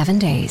parks for 7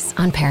 days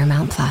on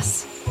Paramount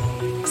Plus.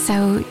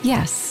 So,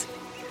 yes,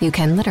 you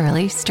can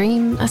literally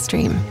stream a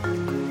stream.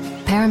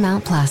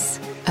 Paramount Plus,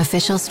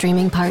 official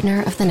streaming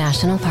partner of the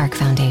National Park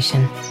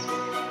Foundation.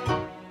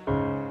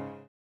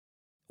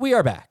 We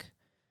are back.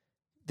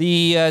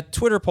 The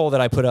Twitter poll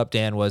that I put up,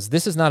 Dan, was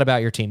this is not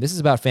about your team. This is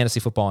about fantasy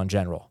football in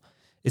general.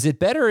 Is it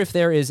better if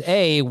there is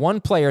one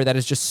player that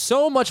is just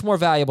so much more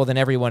valuable than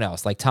everyone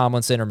else, like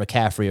Tomlinson or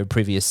McCaffrey of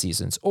previous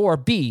seasons, or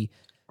B,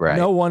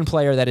 no one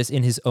player that is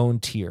in his own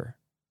tier?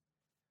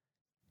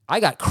 I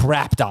got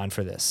crapped on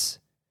for this.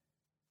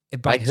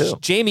 By who?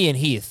 Jamie and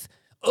Heath.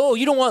 Oh,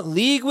 you don't want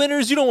league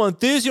winners? You don't want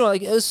this? You know,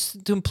 like, it was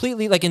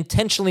completely, like,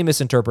 intentionally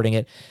misinterpreting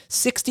it.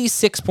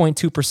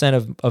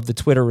 66.2% of the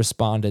Twitter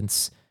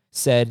respondents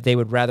said they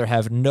would rather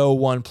have no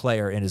one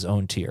player in his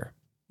own tier.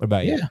 What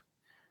about you?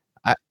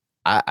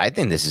 I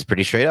think this is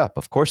pretty straight up.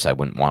 Of course, I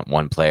wouldn't want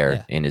one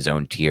player in his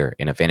own tier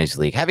in a fantasy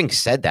league. Having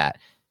said that,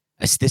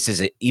 this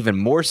is even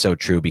more so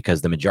true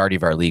because the majority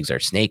of our leagues are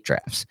snake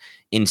drafts.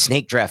 In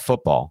snake draft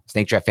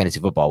fantasy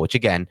football, which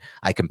again,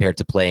 I compared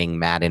to playing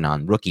Madden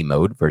on rookie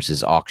mode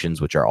versus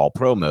auctions, which are all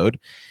pro mode.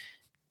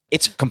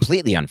 It's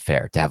completely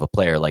unfair to have a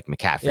player like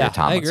McCaffrey or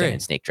Tomlinson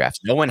in snake drafts.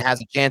 No one has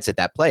a chance at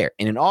that player.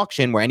 In an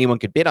auction where anyone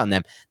could bid on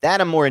them,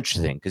 that I'm more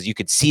interested in because you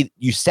could see,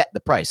 you set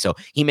the price. So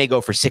he may go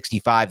for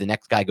 65, the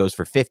next guy goes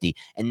for 50.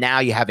 And now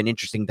you have an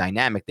interesting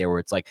dynamic there where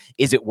it's like,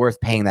 is it worth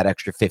paying that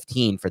extra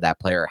 15 for that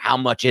player? How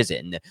much is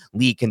it? And the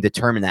league can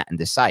determine that and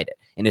decide it.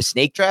 In a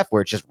snake draft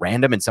where it's just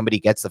random and somebody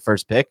gets the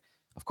first pick,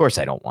 of course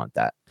I don't want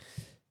that.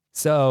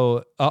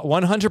 So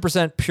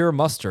 100% Pure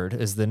Mustard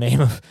is the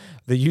name of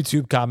the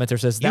YouTube commenter.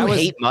 Says you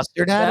hate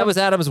mustard, Adam? That was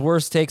Adam's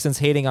worst take since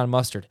hating on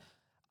mustard.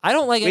 I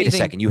don't like anything. Wait a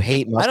second, you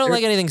hate mustard? I don't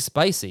like anything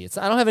spicy.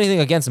 I don't have anything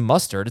against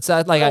mustard. It's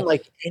not like I don't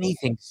like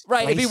anything spicy.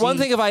 Right, it'd be one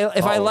thing if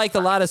I liked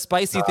a lot of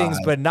spicy things,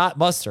 but not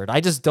mustard.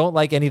 I just don't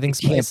like anything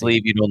spicy. I can't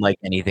believe you don't like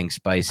anything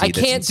spicy. I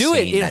can't do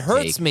it. It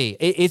hurts me.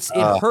 It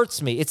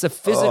hurts me. It's a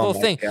physical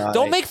thing. God.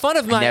 Don't make fun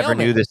of my ailment. I never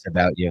knew this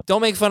about you.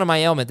 Don't make fun of my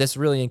ailment. That's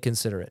really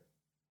inconsiderate.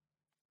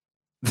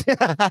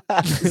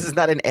 This is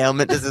not an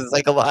ailment. This is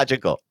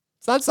psychological.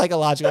 It's not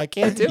psychological. I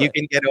can't do it. You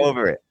can get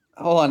over it.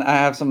 Hold on. I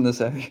have something to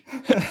say.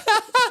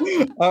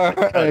 All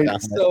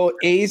right. So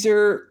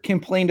Azer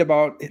complained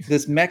about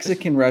this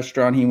Mexican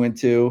restaurant he went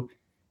to.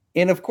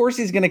 And of course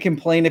he's going to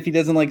complain if he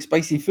doesn't like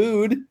spicy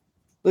food.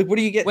 Like, what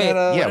are you getting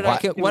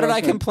at? What did I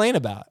complain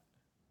about?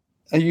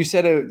 You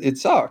said it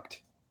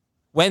sucked.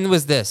 When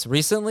was this?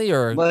 Recently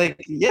or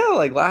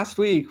like last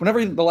week?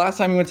 Whenever the last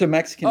time you went to a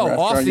Mexican restaurant.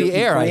 Off the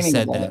air I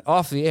said that.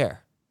 Off the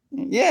air.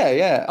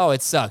 Yeah. Oh,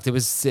 it sucked. It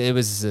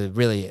was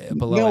really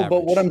below average.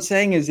 But what I'm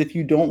saying is, if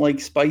you don't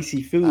like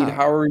spicy food,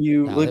 how are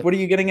you what are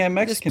you getting at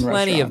Mexican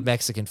restaurant? Plenty of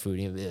Mexican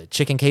food.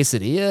 Chicken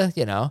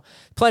quesadilla,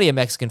 plenty of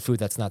Mexican food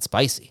that's not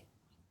spicy.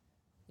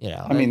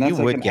 I mean, that's you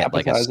like would an get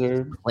appetizer.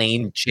 like a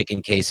plain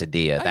chicken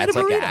quesadilla. That's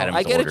like Adam's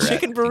I get order a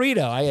chicken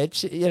burrito. I had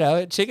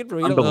a chicken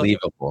burrito.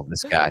 Unbelievable,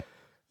 this guy.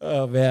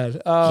 Oh man,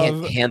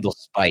 can't handle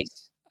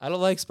spice. I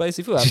don't like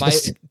spicy food. My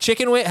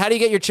chicken wing. How do you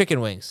get your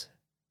chicken wings?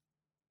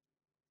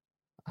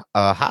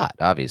 Hot,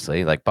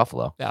 obviously, like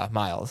buffalo. Yeah,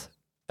 mild.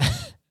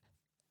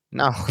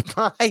 No,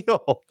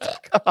 mild.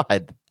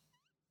 God.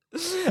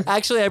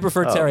 Actually, I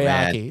prefer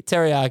teriyaki.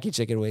 Teriyaki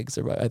chicken wings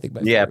are I think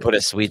my favorite. Put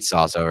a sweet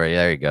sauce over it.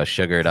 There you go.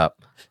 Sugar it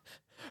up.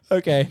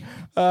 Okay.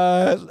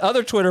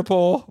 Other Twitter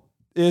poll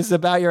is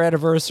about your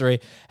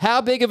anniversary.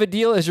 How big of a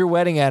deal is your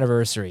wedding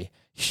anniversary?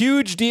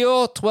 Huge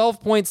deal,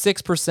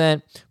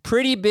 12.6%.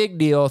 Pretty big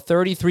deal,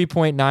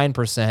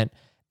 33.9%.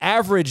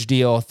 Average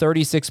deal,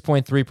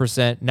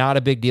 36.3%. Not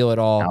a big deal at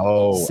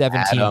all, 17%.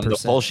 Adam,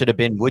 the poll should have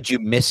been, would you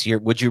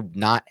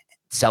not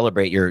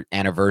celebrate your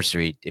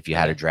anniversary if you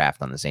had a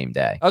draft on the same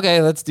day?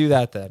 Okay, let's do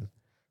that then.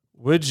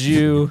 Would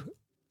you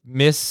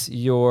miss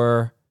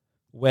your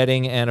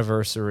wedding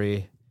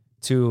anniversary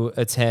to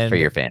attend for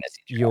your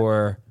fantasy draft?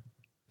 Your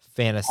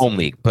fantasy home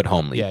league? Put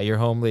home league. Yeah, your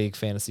home league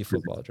fantasy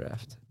football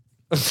draft.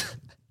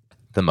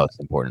 The most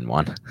important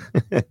one.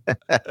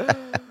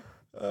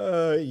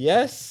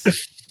 Yes.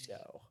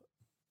 No.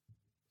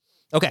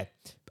 Okay.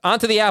 On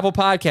to the Apple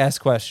Podcast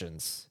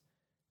questions.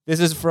 This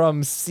is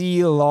from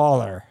C.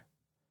 Lawler.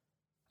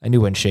 I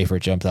knew when Schaefer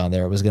jumped on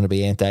there, it was going to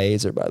be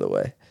anti-Azer, by the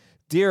way.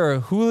 Dear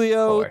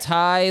Julio,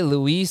 Ty,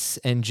 Luis,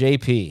 and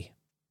JP.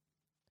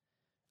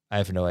 I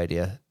have no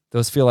idea.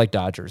 Those feel like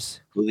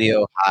Dodgers.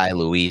 Julio, High,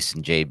 Luis,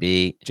 and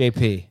JB.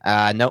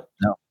 JP.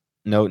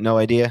 No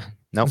idea.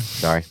 Nope.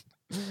 Sorry.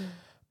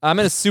 I'm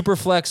in a super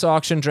flex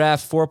auction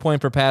draft,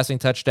 4-point per passing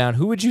touchdown.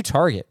 Who would you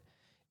target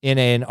in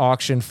an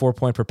auction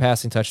 4-point per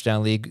passing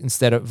touchdown league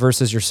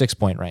versus your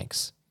 6-point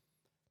ranks?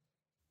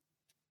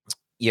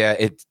 Yeah,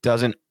 it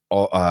doesn't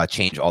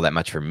change all that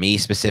much for me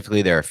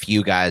specifically. There are a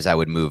few guys I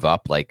would move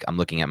up. Like I'm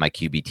looking at my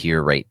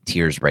QB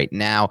tiers right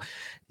now.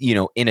 You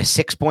know, in a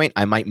 6-point,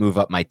 I might move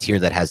up my tier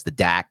that has the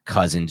Dak,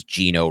 Cousins,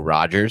 Geno,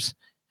 Rodgers.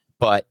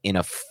 But in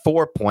a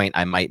 4-point,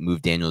 I might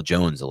move Daniel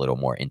Jones a little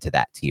more into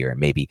that tier and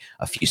maybe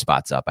a few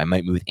spots up. I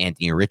might move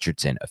Anthony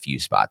Richardson a few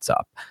spots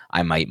up.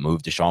 I might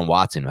move Deshaun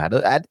Watson, who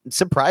had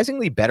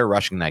surprisingly better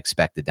rushing than I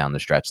expected down the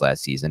stretch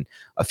last season,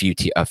 a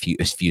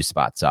few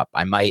spots up.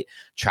 I might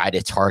try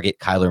to target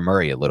Kyler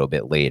Murray a little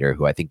bit later,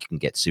 who I think you can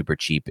get super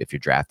cheap if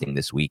you're drafting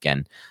this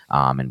weekend.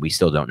 And we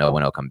still don't know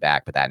when he'll come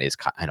back, but that is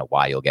kind of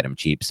why you'll get him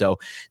cheap. So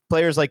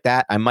players like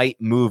that, I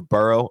might move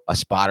Burrow a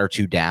spot or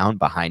two down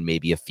behind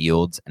maybe a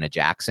Fields and a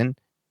Jackson.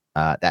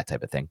 That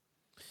type of thing.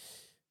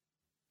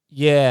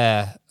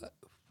 Yeah.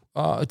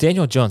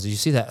 Daniel Jones, did you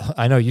see that?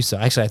 I know you saw.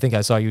 Actually, I think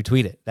I saw you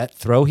tweet it. That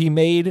throw he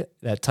made,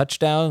 that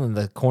touchdown in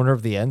the corner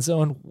of the end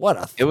zone. What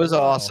a throw. It was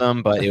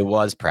awesome, but it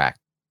was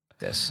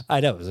practice. I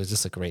know. It was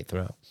just a great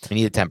throw. We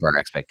need to temper our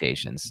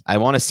expectations. I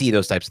want to see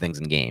those types of things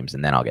in games,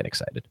 and then I'll get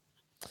excited.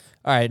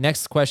 All right,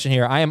 next question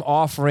here. I am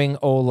offering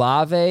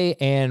Olave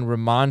and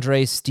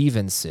Ramondre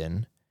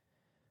Stevenson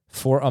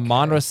for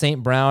Amon-Ra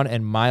St. Brown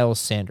and Miles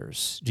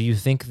Sanders. Do you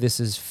think this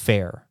is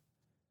fair?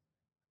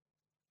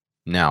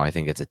 No, I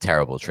think it's a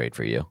terrible trade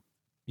for you.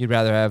 You'd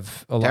rather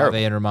have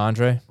Olave and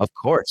Ramondre? Of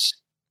course.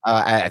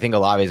 I think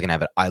Olave is going to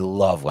have it. I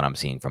love what I'm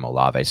seeing from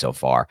Olave so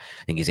far.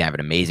 I think he's going to have an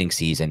amazing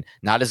season.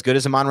 Not as good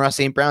as Amon-Ra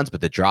St. Brown's, but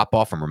the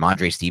drop-off from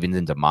Ramondre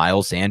Stevenson to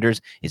Miles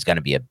Sanders is going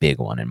to be a big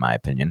one, in my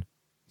opinion.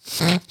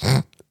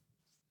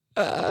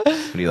 What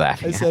are you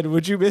laughing at? I said,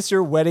 would you miss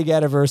your wedding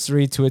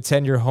anniversary to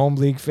attend your home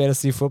league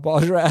fantasy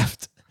football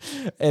draft?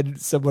 And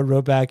someone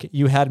wrote back,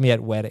 you had me at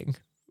wedding.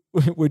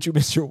 Would you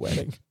miss your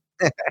wedding?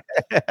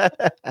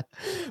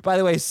 By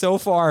the way, so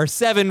far,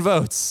 7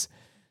 votes.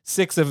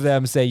 6 of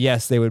them say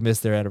yes, they would miss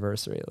their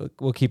anniversary.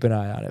 We'll keep an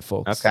eye on it,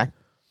 folks. Okay.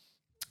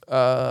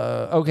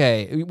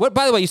 Okay. What?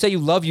 By the way, you say you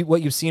love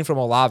what you've seen from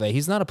Olave.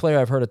 He's not a player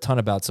I've heard a ton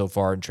about so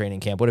far in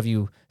training camp. What have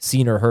you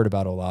seen or heard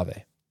about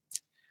Olave?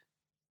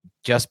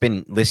 Just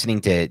been listening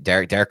to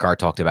Derek Carr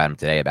talked about him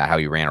today, about how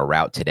he ran a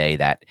route today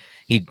that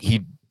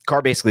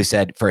Carr basically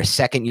said for a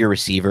second-year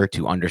receiver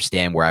to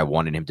understand where I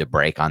wanted him to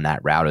break on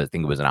that route. I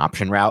think it was an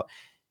option route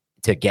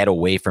to get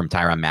away from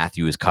Tyrann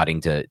Mathieu is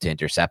cutting to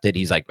intercept it.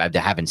 He's like, I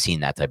haven't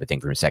seen that type of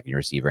thing from a second-year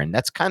receiver. And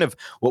that's kind of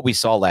what we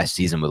saw last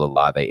season with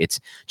Olave.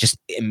 It's just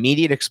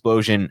immediate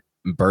explosion,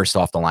 burst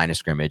off the line of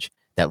scrimmage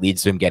that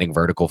leads to him getting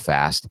vertical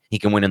fast. He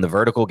can win in the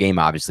vertical game.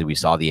 Obviously, we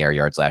saw the air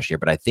yards last year,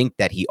 but I think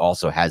that he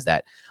also has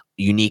that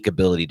unique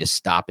ability to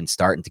stop and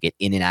start and to get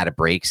in and out of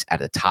breaks at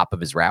the top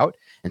of his route.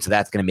 And so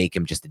that's going to make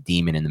him just a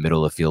demon in the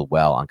middle of the field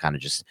on kind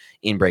of just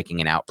in breaking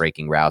and out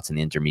breaking routes in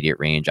the intermediate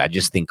range. I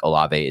just think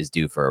Olave is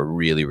due for a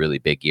really, really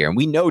big year. And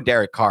we know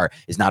Derek Carr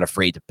is not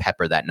afraid to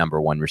pepper that number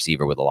 1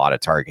 receiver with a lot of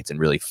targets and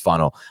really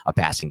funnel a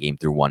passing game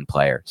through one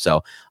player.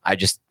 So I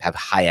just have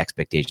high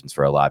expectations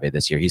for Olave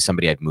this year. He's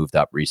somebody I've moved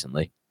up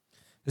recently.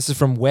 This is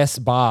from Wes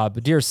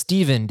Bob. Dear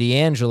Steven,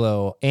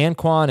 D'Angelo,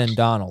 Anquan, and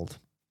Donald.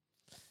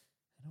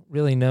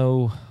 Really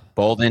know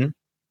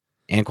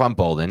Anquan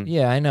Bolden.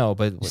 Yeah, I know,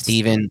 but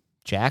Steven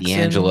Jackson,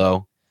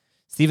 D'Angelo.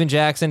 Steven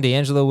Jackson,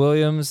 D'Angelo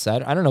Williams. I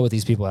don't know what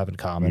these people have in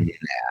common.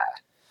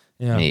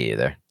 Yeah. Me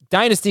either.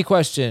 Dynasty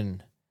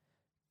question.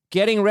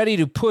 Getting ready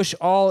to push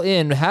all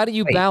in. How do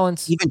you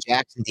balance Steven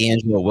Jackson,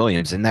 D'Angelo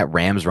Williams? Isn't that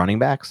Rams running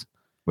backs?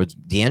 Was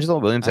D'Angelo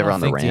Williams ever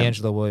on the Rams?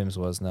 D'Angelo Williams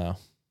was now.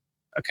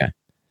 Okay.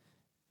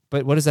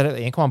 But what is that?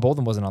 Anquan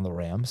Bolden wasn't on the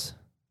Rams.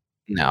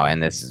 No,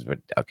 and this is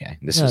okay.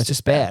 This is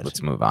just bad.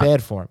 Let's move on.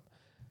 Bad form.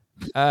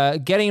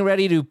 Getting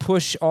ready to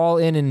push all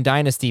in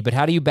Dynasty, but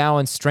how do you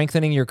balance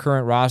strengthening your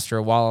current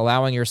roster while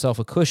allowing yourself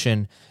a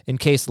cushion in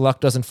case luck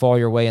doesn't fall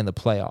your way in the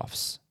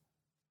playoffs?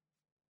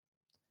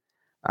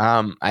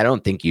 I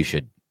don't think you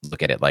should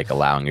look at it like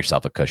allowing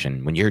yourself a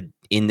cushion. When you're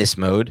in this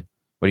mode,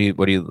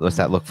 what's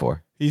that look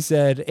for? He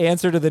said,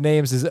 answer to the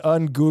names is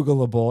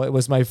ungoogleable. It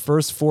was my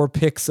first 4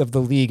 picks of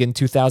the league in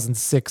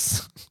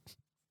 2006.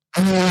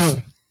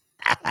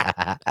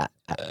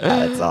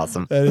 That's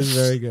awesome. That is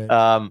very good.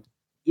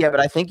 Yeah,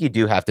 but I think you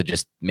do have to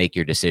just make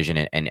your decision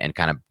and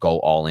kind of go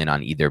all in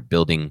on either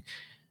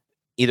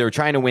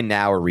trying to win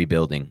now or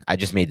rebuilding. I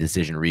just made the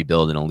decision to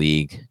rebuild in a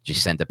league.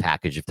 Just sent a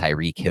package of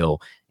Tyreek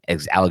Hill,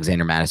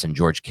 Alexander Madison,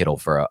 George Kittle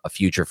for a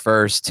future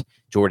first,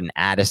 Jordan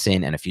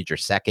Addison, and a future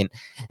second.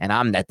 And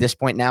I'm at this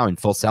point now in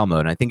full sell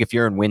mode. And I think if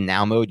you're in win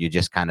now mode, you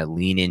just kind of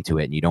lean into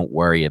it and you don't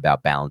worry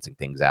about balancing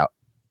things out.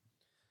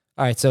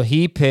 All right, so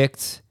he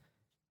picked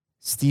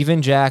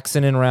Steven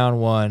Jackson in round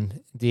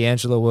 1,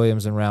 D'Angelo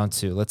Williams in round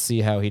 2. Let's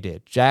see how he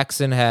did.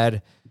 Jackson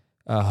had,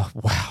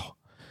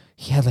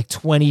 he had like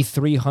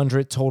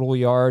 2,300 total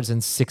yards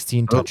and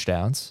 16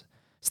 touchdowns.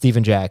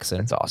 Steven Jackson.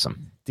 That's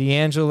awesome.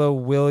 D'Angelo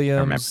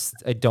Williams,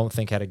 I don't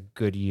think had a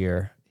good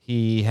year.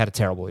 He had a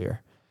terrible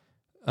year.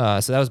 So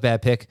that was a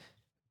bad pick.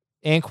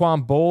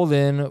 Anquan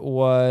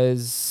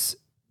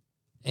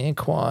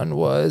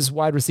was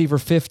wide receiver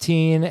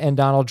 15, and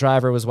Donald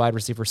Driver was wide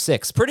receiver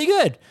 6. Pretty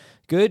good.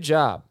 Good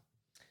job.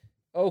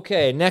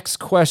 Okay, next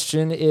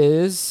question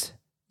is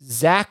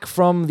Zach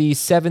from the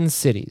 7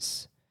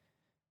 cities.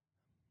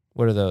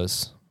 What are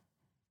those?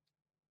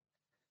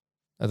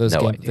 Are those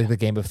the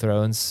Game of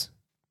Thrones?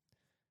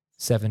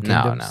 7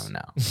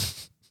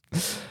 Kingdoms?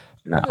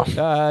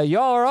 No.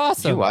 Y'all are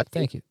awesome. Did you watch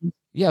Thank you.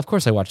 Yeah, of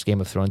course I watched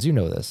Game of Thrones. You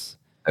know this.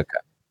 Okay.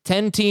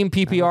 10-team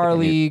PPR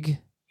league,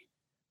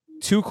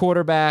 2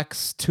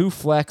 quarterbacks, 2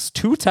 flex,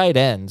 2 tight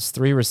ends,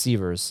 3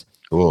 receivers.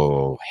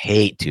 Oh,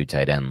 hate 2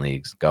 tight end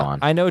leagues. Go on.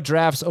 I know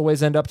drafts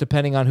always end up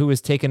depending on who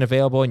is taken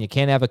available, and you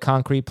can't have a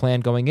concrete plan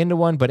going into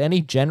one, but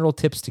any general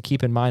tips to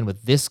keep in mind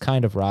with this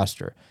kind of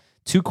roster?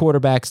 2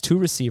 quarterbacks, 2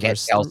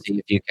 receivers. Get Kelsey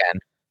if you can.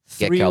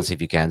 Get Kelsey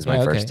if you can is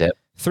my first tip.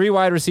 3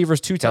 wide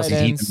receivers, 2 tight Kelsey's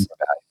ends,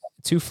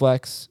 2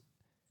 flex.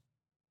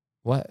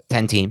 What?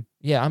 10-team.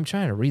 Yeah, I'm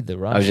trying to read the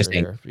roster. I was just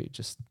saying.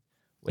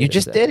 You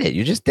just did it.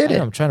 You just did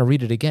it. I'm trying to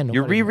read it again.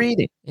 You're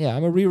rereading. Yeah,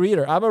 I'm a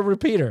rereader. I'm a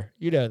repeater.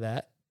 You know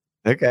that.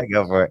 Okay,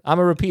 go for it. I'm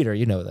a repeater.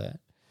 You know that.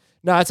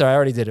 No, that's all right. I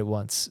already did it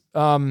once.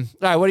 All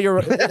right, what are your...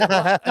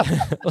 a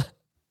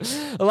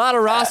lot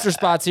of roster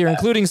spots here,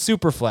 including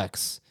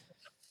Superflex.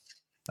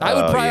 I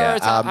would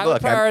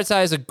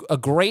prioritize a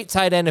great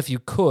tight end if you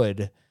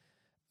could.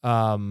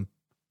 But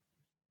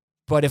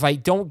if I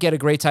don't get a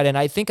great tight end,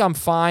 I think I'm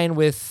fine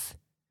with,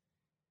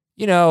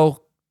 the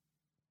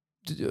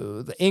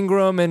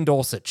Ingram and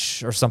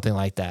Dulcich or something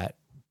like that.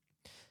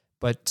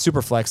 But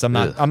Superflex,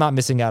 I'm not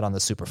missing out on the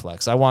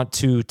Superflex. I want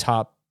 2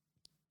 top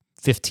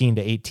 15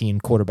 to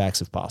 18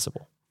 quarterbacks if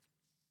possible.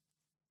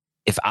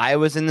 If I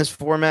was in this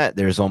format,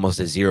 there's almost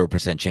a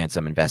 0% chance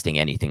I'm investing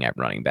anything at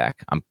running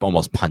back. I'm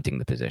almost punting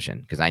the position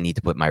because I need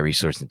to put my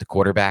resource into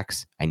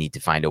quarterbacks. I need to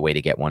find a way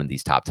to get one of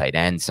these top tight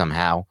ends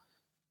somehow,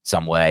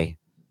 some way.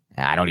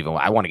 I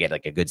want to get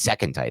like a good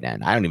second tight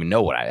end. I don't even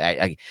know what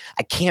I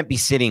can't be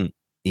sitting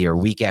here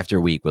week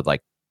after week with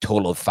like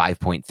total of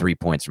 5.3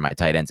 points for my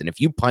tight ends. And if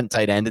you punt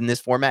tight end in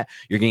this format,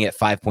 you're going to get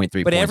 5.3 points.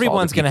 But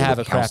everyone's going to have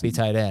a crappy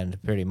tight end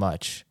pretty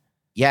much.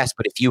 Yes,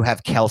 but if you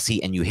have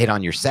Kelsey and you hit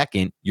on your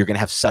second, you're going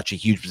to have such a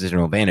huge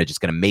positional advantage. It's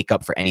going to make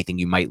up for anything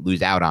you might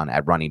lose out on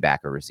at running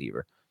back or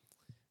receiver.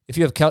 If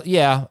you have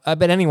I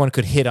bet anyone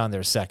could hit on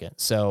their second.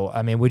 So,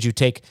 I mean, would you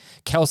take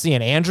Kelsey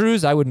and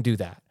Andrews? I wouldn't do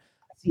that.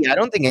 See, I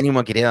don't think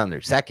anyone could hit on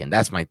their second.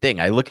 That's my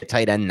thing. I look at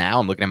tight end now.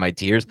 I'm looking at my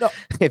tiers. No,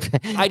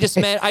 I just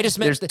meant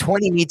there's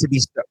 20 need to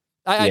be.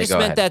 I just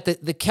meant that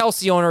the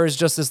Kelsey owner is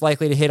just as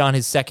likely to hit on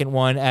his second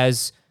one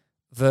as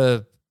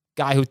the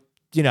guy who,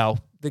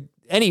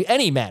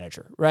 any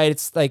manager, right?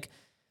 It's like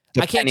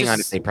depending on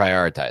if they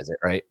prioritize it,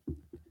 right?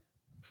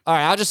 All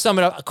right, I'll just sum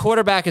it up. A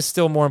quarterback is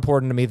still more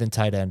important to me than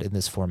tight end in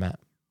this format.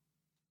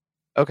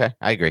 Okay,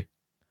 I agree.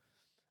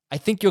 I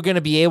think you're going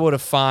to be able to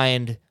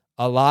find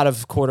a lot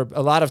of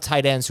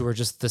tight ends who are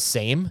just the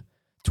same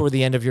toward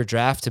the end of your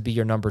draft to be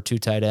your number 2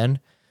 tight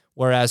end.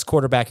 Whereas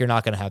quarterback, you're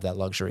not going to have that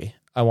luxury.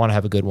 I want to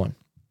have a good one.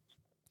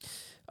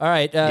 All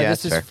right.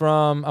 This is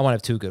from, I want to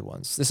have 2 good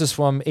ones. This is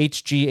from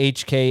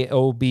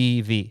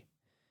HGHKOBV.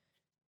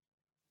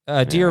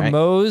 Dear right.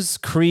 Mose,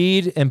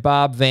 Creed, and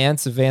Bob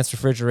Vance, Advanced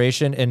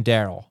Refrigeration, and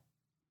Daryl.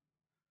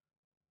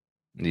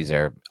 These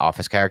are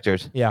Office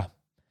characters? Yeah.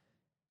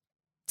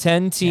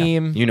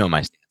 10-team. Yeah. You know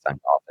my stance on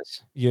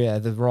Office. Yeah,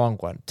 the wrong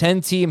one.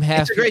 10-team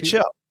half. It's a great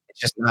show. It's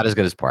just not as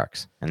good as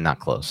Parks and not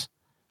close.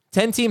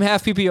 10-team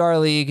half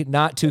PPR league,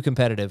 not too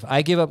competitive.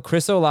 I give up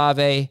Chris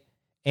Olave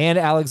and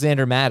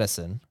Alexander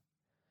Madison.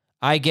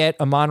 I get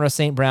Amon-Ra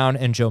St. Brown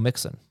and Joe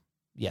Mixon.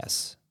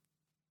 Yes.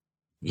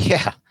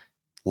 Yeah.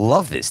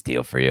 Love this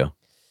deal for you.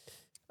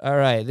 All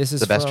right. This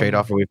is the best trade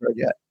offer we've heard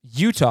yet.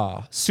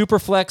 Utah.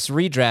 Superflex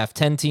redraft,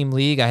 10-team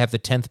league. I have the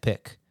 10th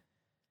pick.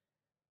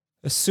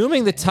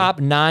 Assuming the top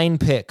 9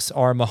 picks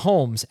are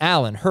Mahomes,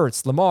 Allen,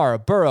 Hurts, Lamar,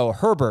 Burrow,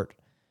 Herbert,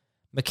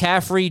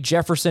 McCaffrey,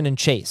 Jefferson, and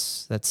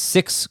Chase. That's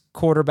 6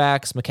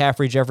 quarterbacks,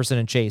 McCaffrey, Jefferson,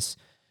 and Chase.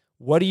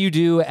 What do you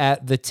do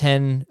at the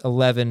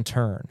 10-11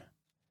 turn?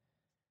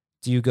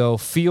 Do you go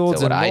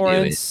Fields and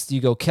Lawrence? Do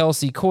you go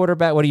Kelsey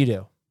quarterback? What do you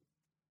do?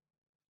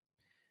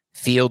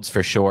 Fields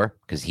for sure,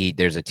 because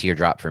there's a tier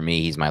drop for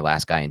me. He's my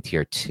last guy in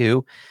tier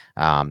 2. So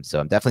I'm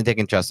definitely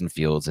taking Justin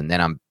Fields, and then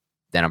I'm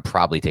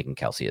probably taking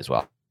Kelsey as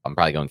well. I'm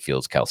probably going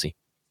Fields, Kelsey.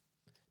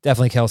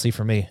 Definitely Kelsey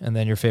for me. And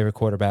then your favorite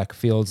quarterback,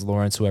 Fields,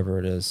 Lawrence, whoever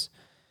it is.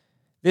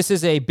 This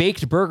is a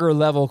baked burger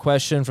level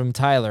question from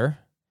Tyler.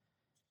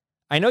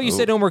 I know you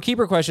said no more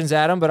keeper questions,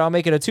 Adam, but I'll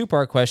make it a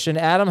 2-part question.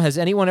 Adam, has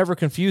anyone ever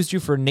confused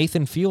you for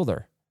Nathan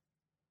Fielder?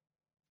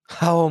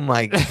 Oh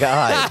my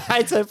God.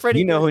 It's a pretty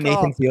You know who call.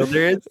 Nathan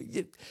Fielder is?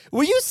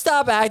 Will you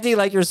stop acting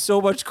like you're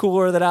so much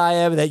cooler than I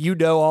am, that you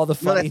know all the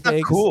funny things?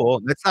 Not cool.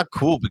 That's not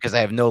cool because I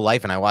have no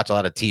life and I watch a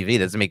lot of TV.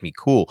 That doesn't make me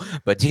cool.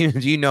 But do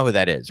you know who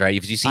that is, right?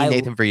 Have you seen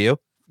Nathan For You?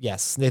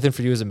 Yes. Nathan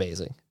For You is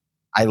amazing.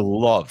 I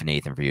love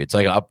Nathan for You. It's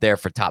like up there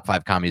for top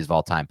 5 comedies of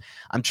all time.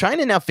 I'm trying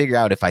to now figure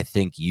out if I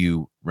think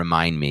you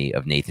remind me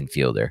of Nathan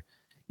Fielder.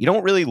 You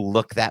don't really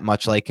look that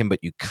much like him, but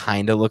you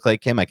kind of look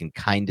like him. I can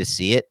kind of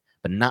see it,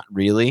 but not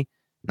really,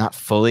 not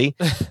fully.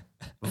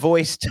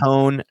 Voice,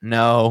 tone,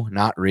 no,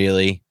 not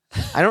really.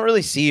 I don't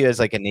really see you as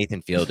like a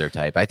Nathan Fielder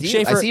type. I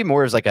see you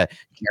more as like a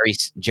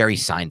Jerry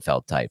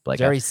Seinfeld type, like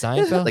Jerry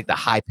Seinfeld, like the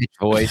high pitched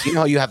voice. You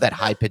know, you have that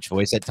high pitched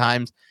voice at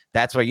times.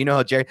 That's why, you know,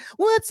 how Jerry,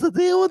 what's the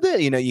deal with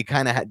it? You know, you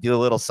kind of do a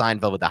little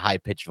Seinfeld with the high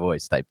pitched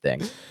voice type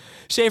thing.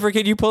 Schaefer,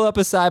 can you pull up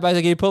a side by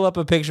side? Can you pull up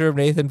a picture of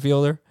Nathan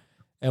Fielder,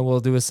 and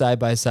we'll do a side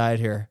by side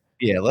here.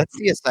 Yeah, let's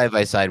see a side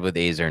by side with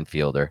Azer and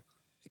Fielder.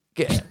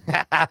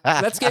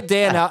 Let's get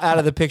Dan out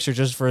of the picture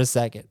just for a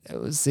second.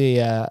 Let's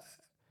see.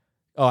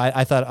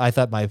 I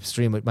thought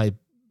my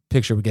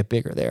picture would get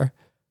bigger there.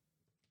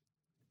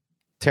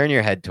 Turn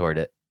your head toward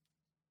it.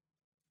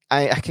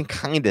 I can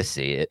kind of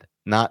see it.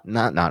 Not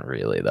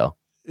really though.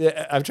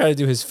 Yeah, I'm trying to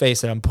do his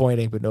face and I'm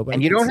pointing, but nobody.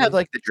 And you don't have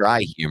like the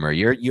dry humor.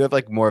 You have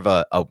like more of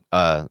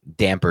a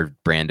damper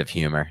brand of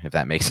humor, if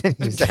that makes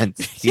any sense.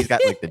 He's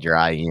got like the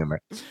dry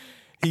humor.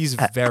 He's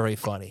very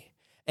funny.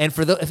 And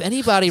if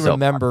anybody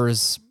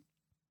remembers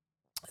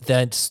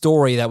that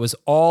story that was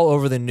all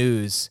over the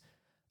news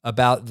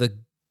about the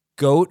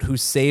goat who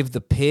saved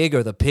the pig,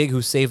 or the pig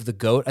who saved the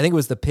goat. I think it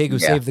was the pig who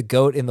saved the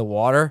goat in the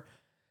water.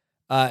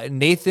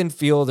 Nathan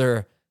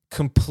Fielder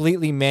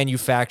completely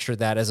manufactured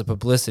that as a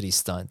publicity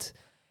stunt.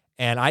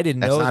 And I didn't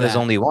know that. That's not his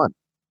only one.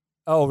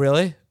 Oh,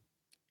 really?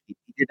 He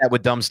did that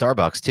with Dumb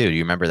Starbucks too. Do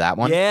you remember that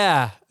one?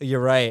 Yeah, you're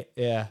right.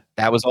 Yeah.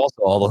 That was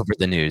also all over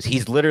the news.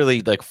 He's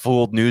literally like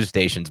fooled news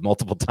stations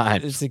multiple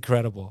times. It's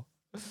incredible.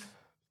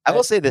 I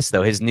will say this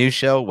though. His news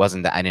show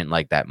wasn't that, I didn't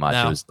like that much.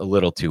 No. It was a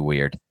little too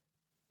weird.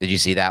 Did you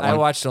see that one? I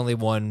watched only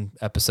one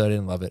episode. I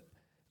didn't love it.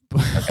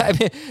 Okay. I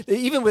mean,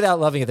 even without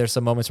loving it, there's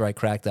some moments where I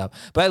cracked up.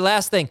 But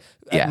last thing,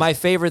 my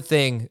favorite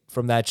thing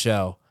from that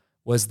show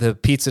was the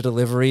pizza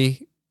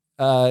delivery,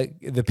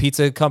 the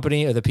pizza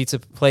company or the pizza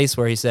place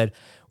where he said,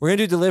 we're going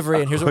to do delivery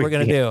and here's what we're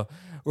going to do.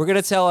 We're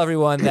going to tell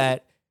everyone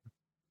that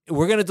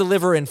we're going to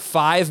deliver in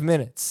 5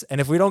 minutes.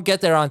 And if we don't get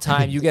there on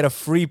time, you get a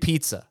free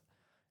pizza.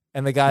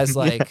 And the guy's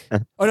like,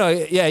 oh, no,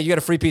 yeah, you got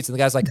a free pizza. And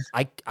the guy's like,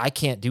 I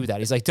can't do that.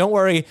 He's like, don't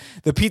worry.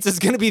 The pizza's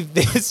going to be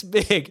this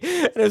big.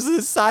 And it was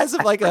the size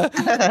of like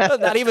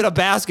not even a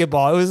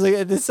basketball. It was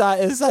like the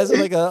size of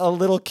like a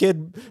little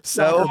kid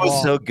soccer ball.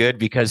 Was so good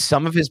because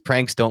some of his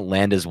pranks don't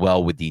land as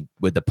well with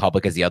the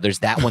public as the others.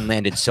 That one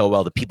landed so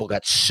well. The people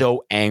got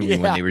so angry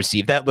when they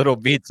received that little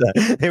pizza.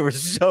 They were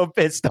so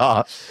pissed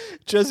off.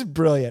 Just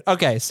brilliant.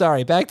 Okay,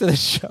 sorry. Back to the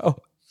show.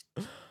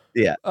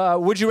 Yeah.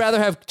 Would you rather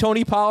have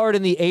Tony Pollard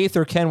in the 8th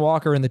or Ken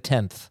Walker in the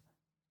 10th?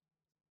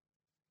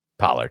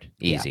 Pollard.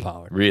 Easy. Yeah,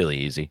 Pollard. Really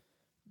easy.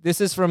 This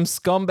is from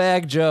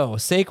Scumbag Joe.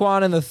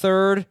 Saquon in the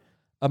 3rd,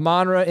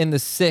 Amon-Ra in the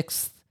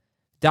 6th,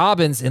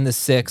 Dobbins in the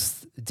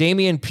 6th,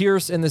 Damian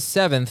Pierce in the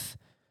 7th,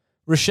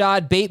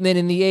 Rashad Bateman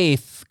in the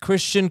 8th,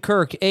 Christian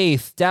Kirk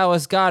 8th,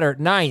 Dallas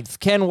Goedert 9th,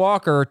 Ken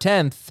Walker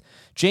 10th,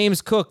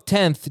 James Cook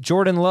 10th,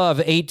 Jordan Love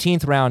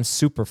 18th round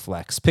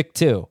Superflex. Pick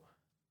 2.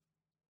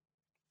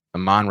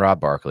 Amon-Ra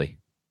Barkley.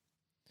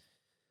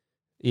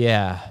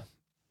 Yeah.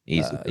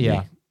 Easy.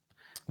 Yeah.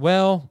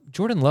 Well,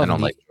 Jordan Love in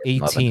the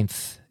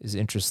 18th is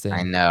interesting.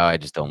 I know. I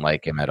just don't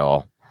like him at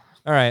all.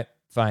 All right.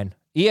 Fine.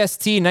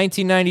 EST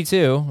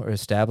 1992, or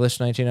established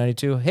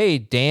 1992. Hey,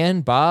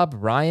 Dan, Bob,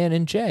 Ryan,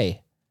 and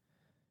Jay.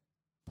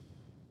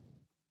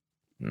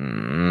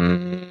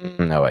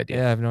 No idea.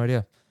 Yeah, I have no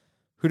idea.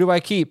 Who do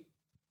I keep?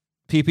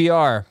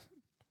 PPR.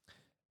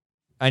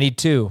 I need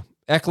 2.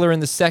 Eckler in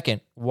the 2nd,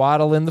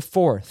 Waddle in the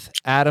 4th,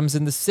 Adams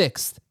in the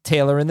 6th,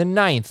 Taylor in the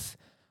 9th.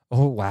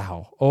 Oh,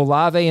 wow.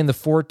 Olave in the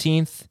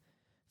 14th,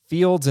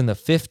 Fields in the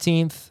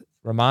 15th,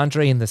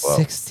 Ramondre in the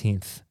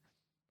 16th.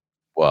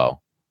 Whoa.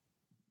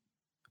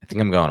 I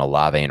think I'm going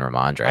Olave and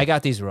Ramondre. I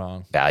got these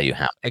wrong. Value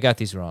hound. I got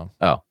these wrong.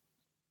 Oh.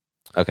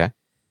 Okay.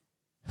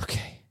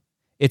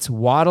 It's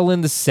Waddle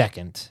in the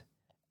 2nd,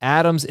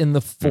 Adams in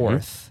the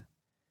 4th,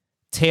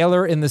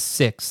 Taylor in the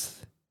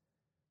 6th,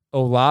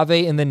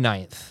 Olave in the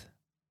 9th.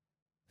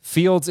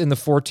 Fields in the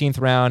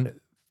 14th round,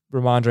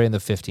 Ramondre in the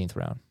 15th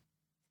round.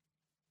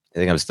 I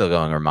think I'm still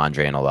going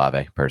Ramondre and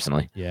Olave,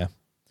 personally. Yeah.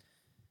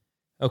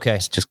 Okay.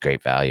 It's just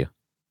great value.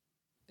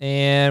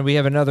 And we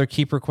have another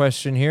keeper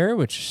question here,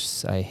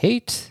 which I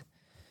hate,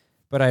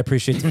 but I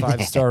appreciate the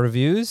 5-star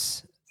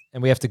reviews.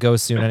 And we have to go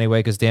soon anyway,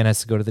 because Dan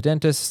has to go to the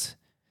dentist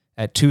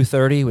at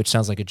 2:30, which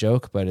sounds like a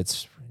joke, but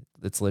it's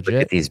legit.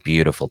 Look at these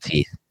beautiful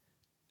teeth.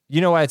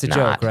 You know why it's a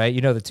joke, right? You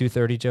know the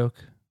 2:30 joke?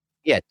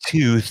 Yeah,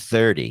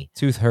 2:30.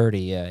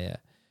 2:30, yeah.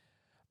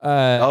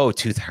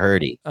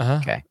 2:30.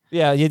 Okay.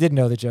 Yeah, you did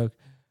know the joke.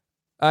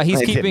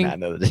 He's keeping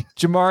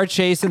Jamar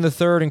Chase in the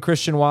 3rd and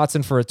Christian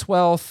Watson for a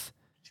 12th.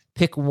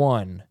 Pick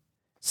 1.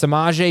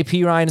 Samaje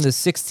Perine in the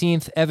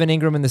 16th, Evan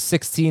Ingram in the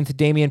 16th,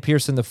 Damian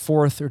Pierce in the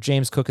 4th, or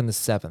James Cook in the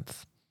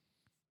 7th.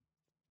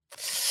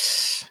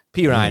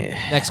 Perine.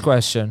 Next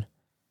question.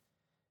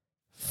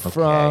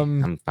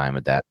 From I'm fine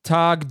with that.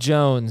 Tog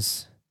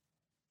Jones.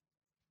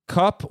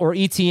 Cup or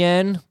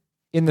ETN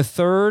in the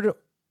third,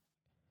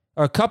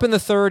 or Cup in the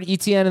third,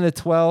 ETN in the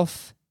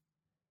 12th.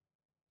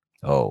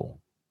 Oh.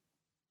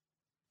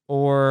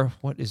 Or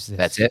what is this?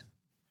 That's it?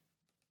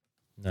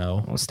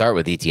 No. We'll start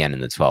with ETN in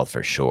the 12th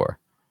for sure.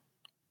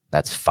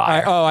 That's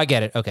fire. Oh, I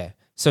get it. Okay.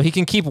 So he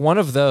can keep one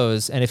of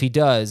those, and if he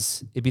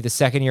does, it'd be the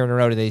second year in a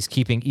row that he's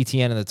keeping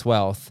ETN in the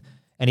 12th,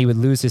 and he would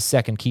lose his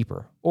second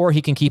keeper. Or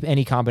he can keep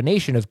any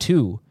combination of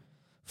two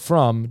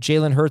from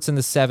Jalen Hurts in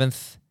the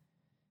 7th,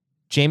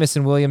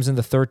 Jamison Williams in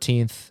the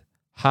 13th,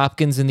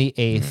 Hopkins in the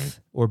 8th,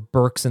 or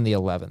Burks in the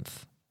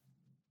 11th.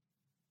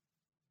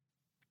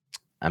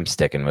 I'm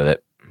sticking with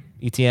it.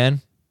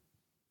 ETN?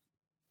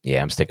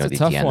 Yeah, I'm sticking It's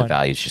with a tough ETN. one. The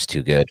value's just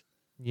too good.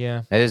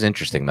 Yeah. It is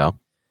interesting, though.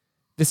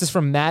 This is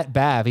from Matt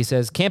Bav. He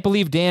says, can't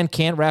believe Dan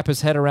can't wrap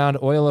his head around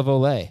oil of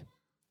Olay.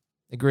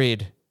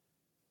 Agreed.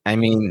 I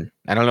mean,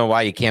 I don't know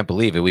why you can't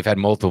believe it. We've had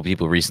multiple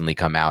people recently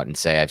come out and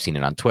say, I've seen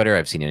it on Twitter,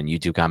 I've seen it in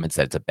YouTube comments,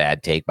 that it's a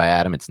bad take by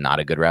Adam. It's not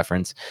a good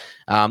reference.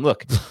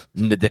 Look,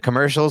 the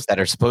commercials that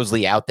are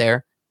supposedly out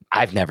there,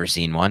 I've never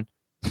seen one.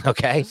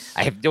 Okay?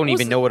 I don't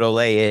even know what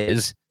Olay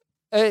is.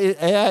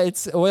 Yeah,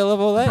 it's oil of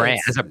Olay.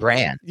 As a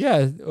brand. Yeah.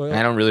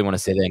 I don't really want to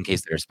say that in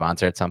case they're a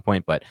sponsor at some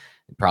point, but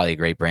probably a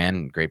great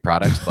brand, great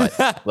products.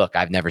 But look,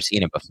 I've never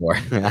seen it before.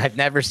 I've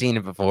never seen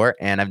it before,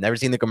 and I've never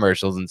seen the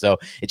commercials. And so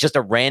it's just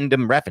a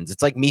random reference.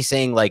 It's like me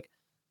saying, like,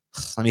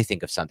 let me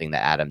think of something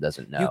that Adam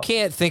doesn't know. You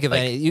can't think of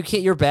Like- any. You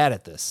can't. You're bad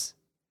at this.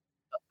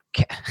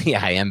 Yeah,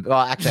 I am.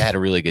 Well, actually, I had a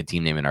really good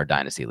team name in our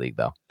Dynasty League,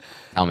 though.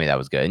 Tell me that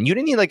was good. And you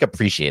didn't even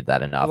appreciate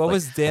that enough. What Like,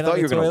 was Dan I thought on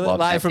you the were gonna toilet? love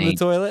Live that from the name.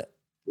 toilet?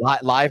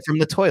 Live from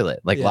the toilet,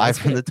 like Yeah, live that's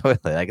from the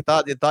toilet. Like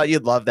I thought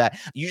you'd love that.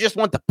 You just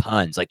want the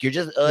puns. Like you're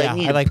just, Yeah, I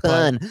need I like a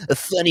pun, a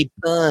funny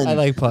pun. I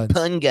like puns.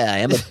 Pun guy.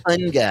 I'm a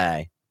pun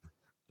guy.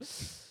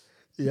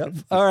 Yep.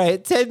 All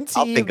right. 10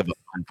 I'll team. think of a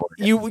pun for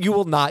you. You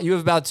will not. You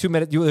have about 2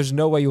 minutes. There's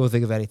no way you will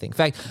think of anything. In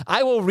fact,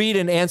 I will read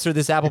and answer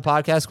this Apple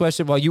Podcast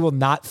question while you will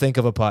not think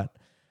of a pun.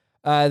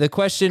 The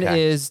question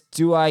is,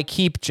 do I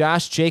keep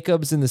Josh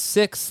Jacobs in the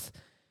 6th,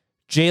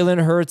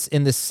 Jalen Hurts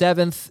in the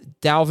 7th,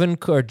 Dalvin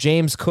Cook or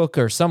James Cook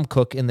or some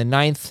Cook in the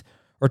 9th,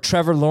 or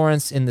Trevor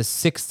Lawrence in the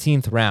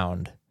 16th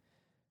round?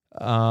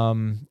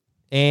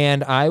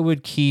 And I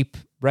would keep,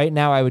 right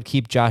now, I would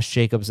keep Josh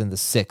Jacobs in the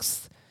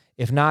 6th.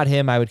 If not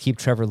him, I would keep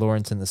Trevor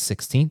Lawrence in the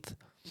 16th.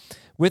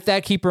 With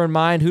that keeper in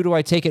mind, who do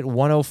I take at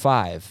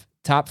 105?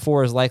 Top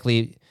 4 is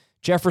likely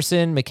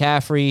Jefferson,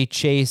 McCaffrey,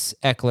 Chase,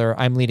 Eckler.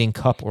 I'm leading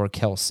Kupp or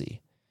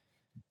Kelsey.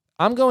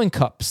 I'm going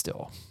Kupp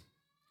still.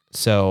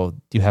 So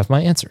you have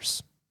my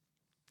answers.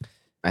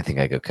 I think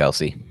I go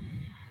Kelsey.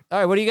 All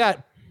right, what do you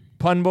got,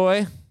 pun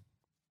boy?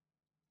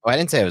 Oh, I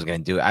didn't say I was going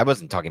to do it. I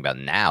wasn't talking about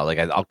now. Like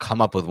I'll come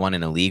up with one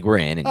in a league we're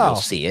in, and you'll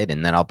see it,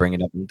 and then I'll bring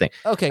it up and think.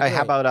 Okay, All right,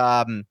 how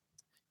about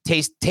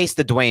taste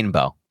the Dwayne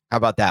bow? How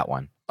about that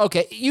one?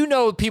 Okay, you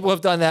know people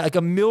have done that like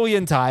a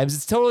million times.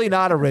 It's totally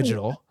not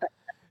original.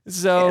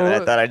 So I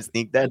thought I'd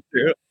sneak that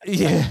through.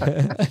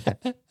 Yeah.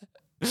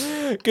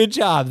 Good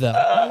job, though.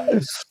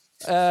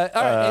 All right.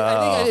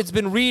 I think it's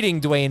been reading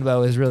Dwayne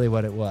Bowe is really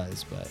what it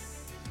was, but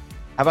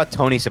How about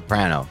Tony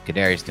Soprano?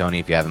 Kadarius Toney,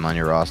 if you have him on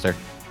your roster.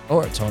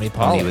 or Tony Tony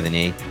Pollard. with an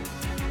E.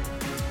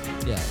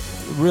 Yeah,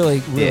 really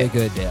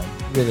good, Dan.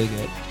 Really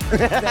good.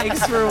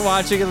 Thanks for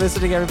watching and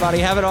listening, everybody.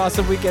 Have an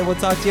awesome weekend. We'll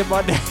talk to you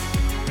Monday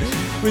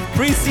with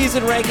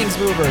preseason rankings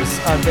movers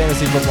on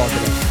Fantasy Football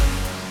Today.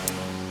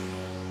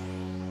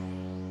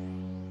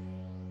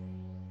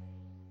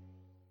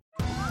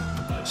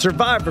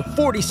 Survivor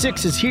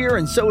 46 is here,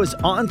 and so is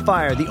On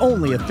Fire, the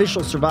only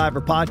official Survivor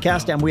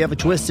podcast, and we have a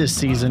twist this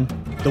season.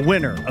 The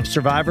winner of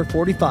Survivor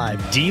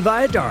 45, Dee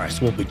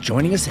Valladares, will be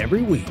joining us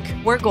every week.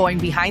 We're going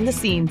behind the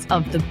scenes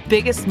of the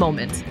biggest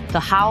moments, the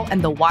how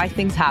and the why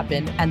things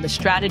happen, and the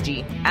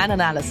strategy and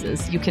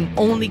analysis you can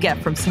only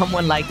get from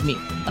someone like me,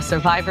 a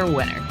Survivor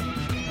winner.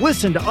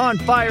 Listen to On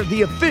Fire,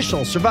 the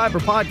official Survivor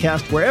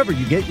podcast, wherever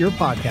you get your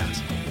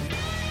podcasts.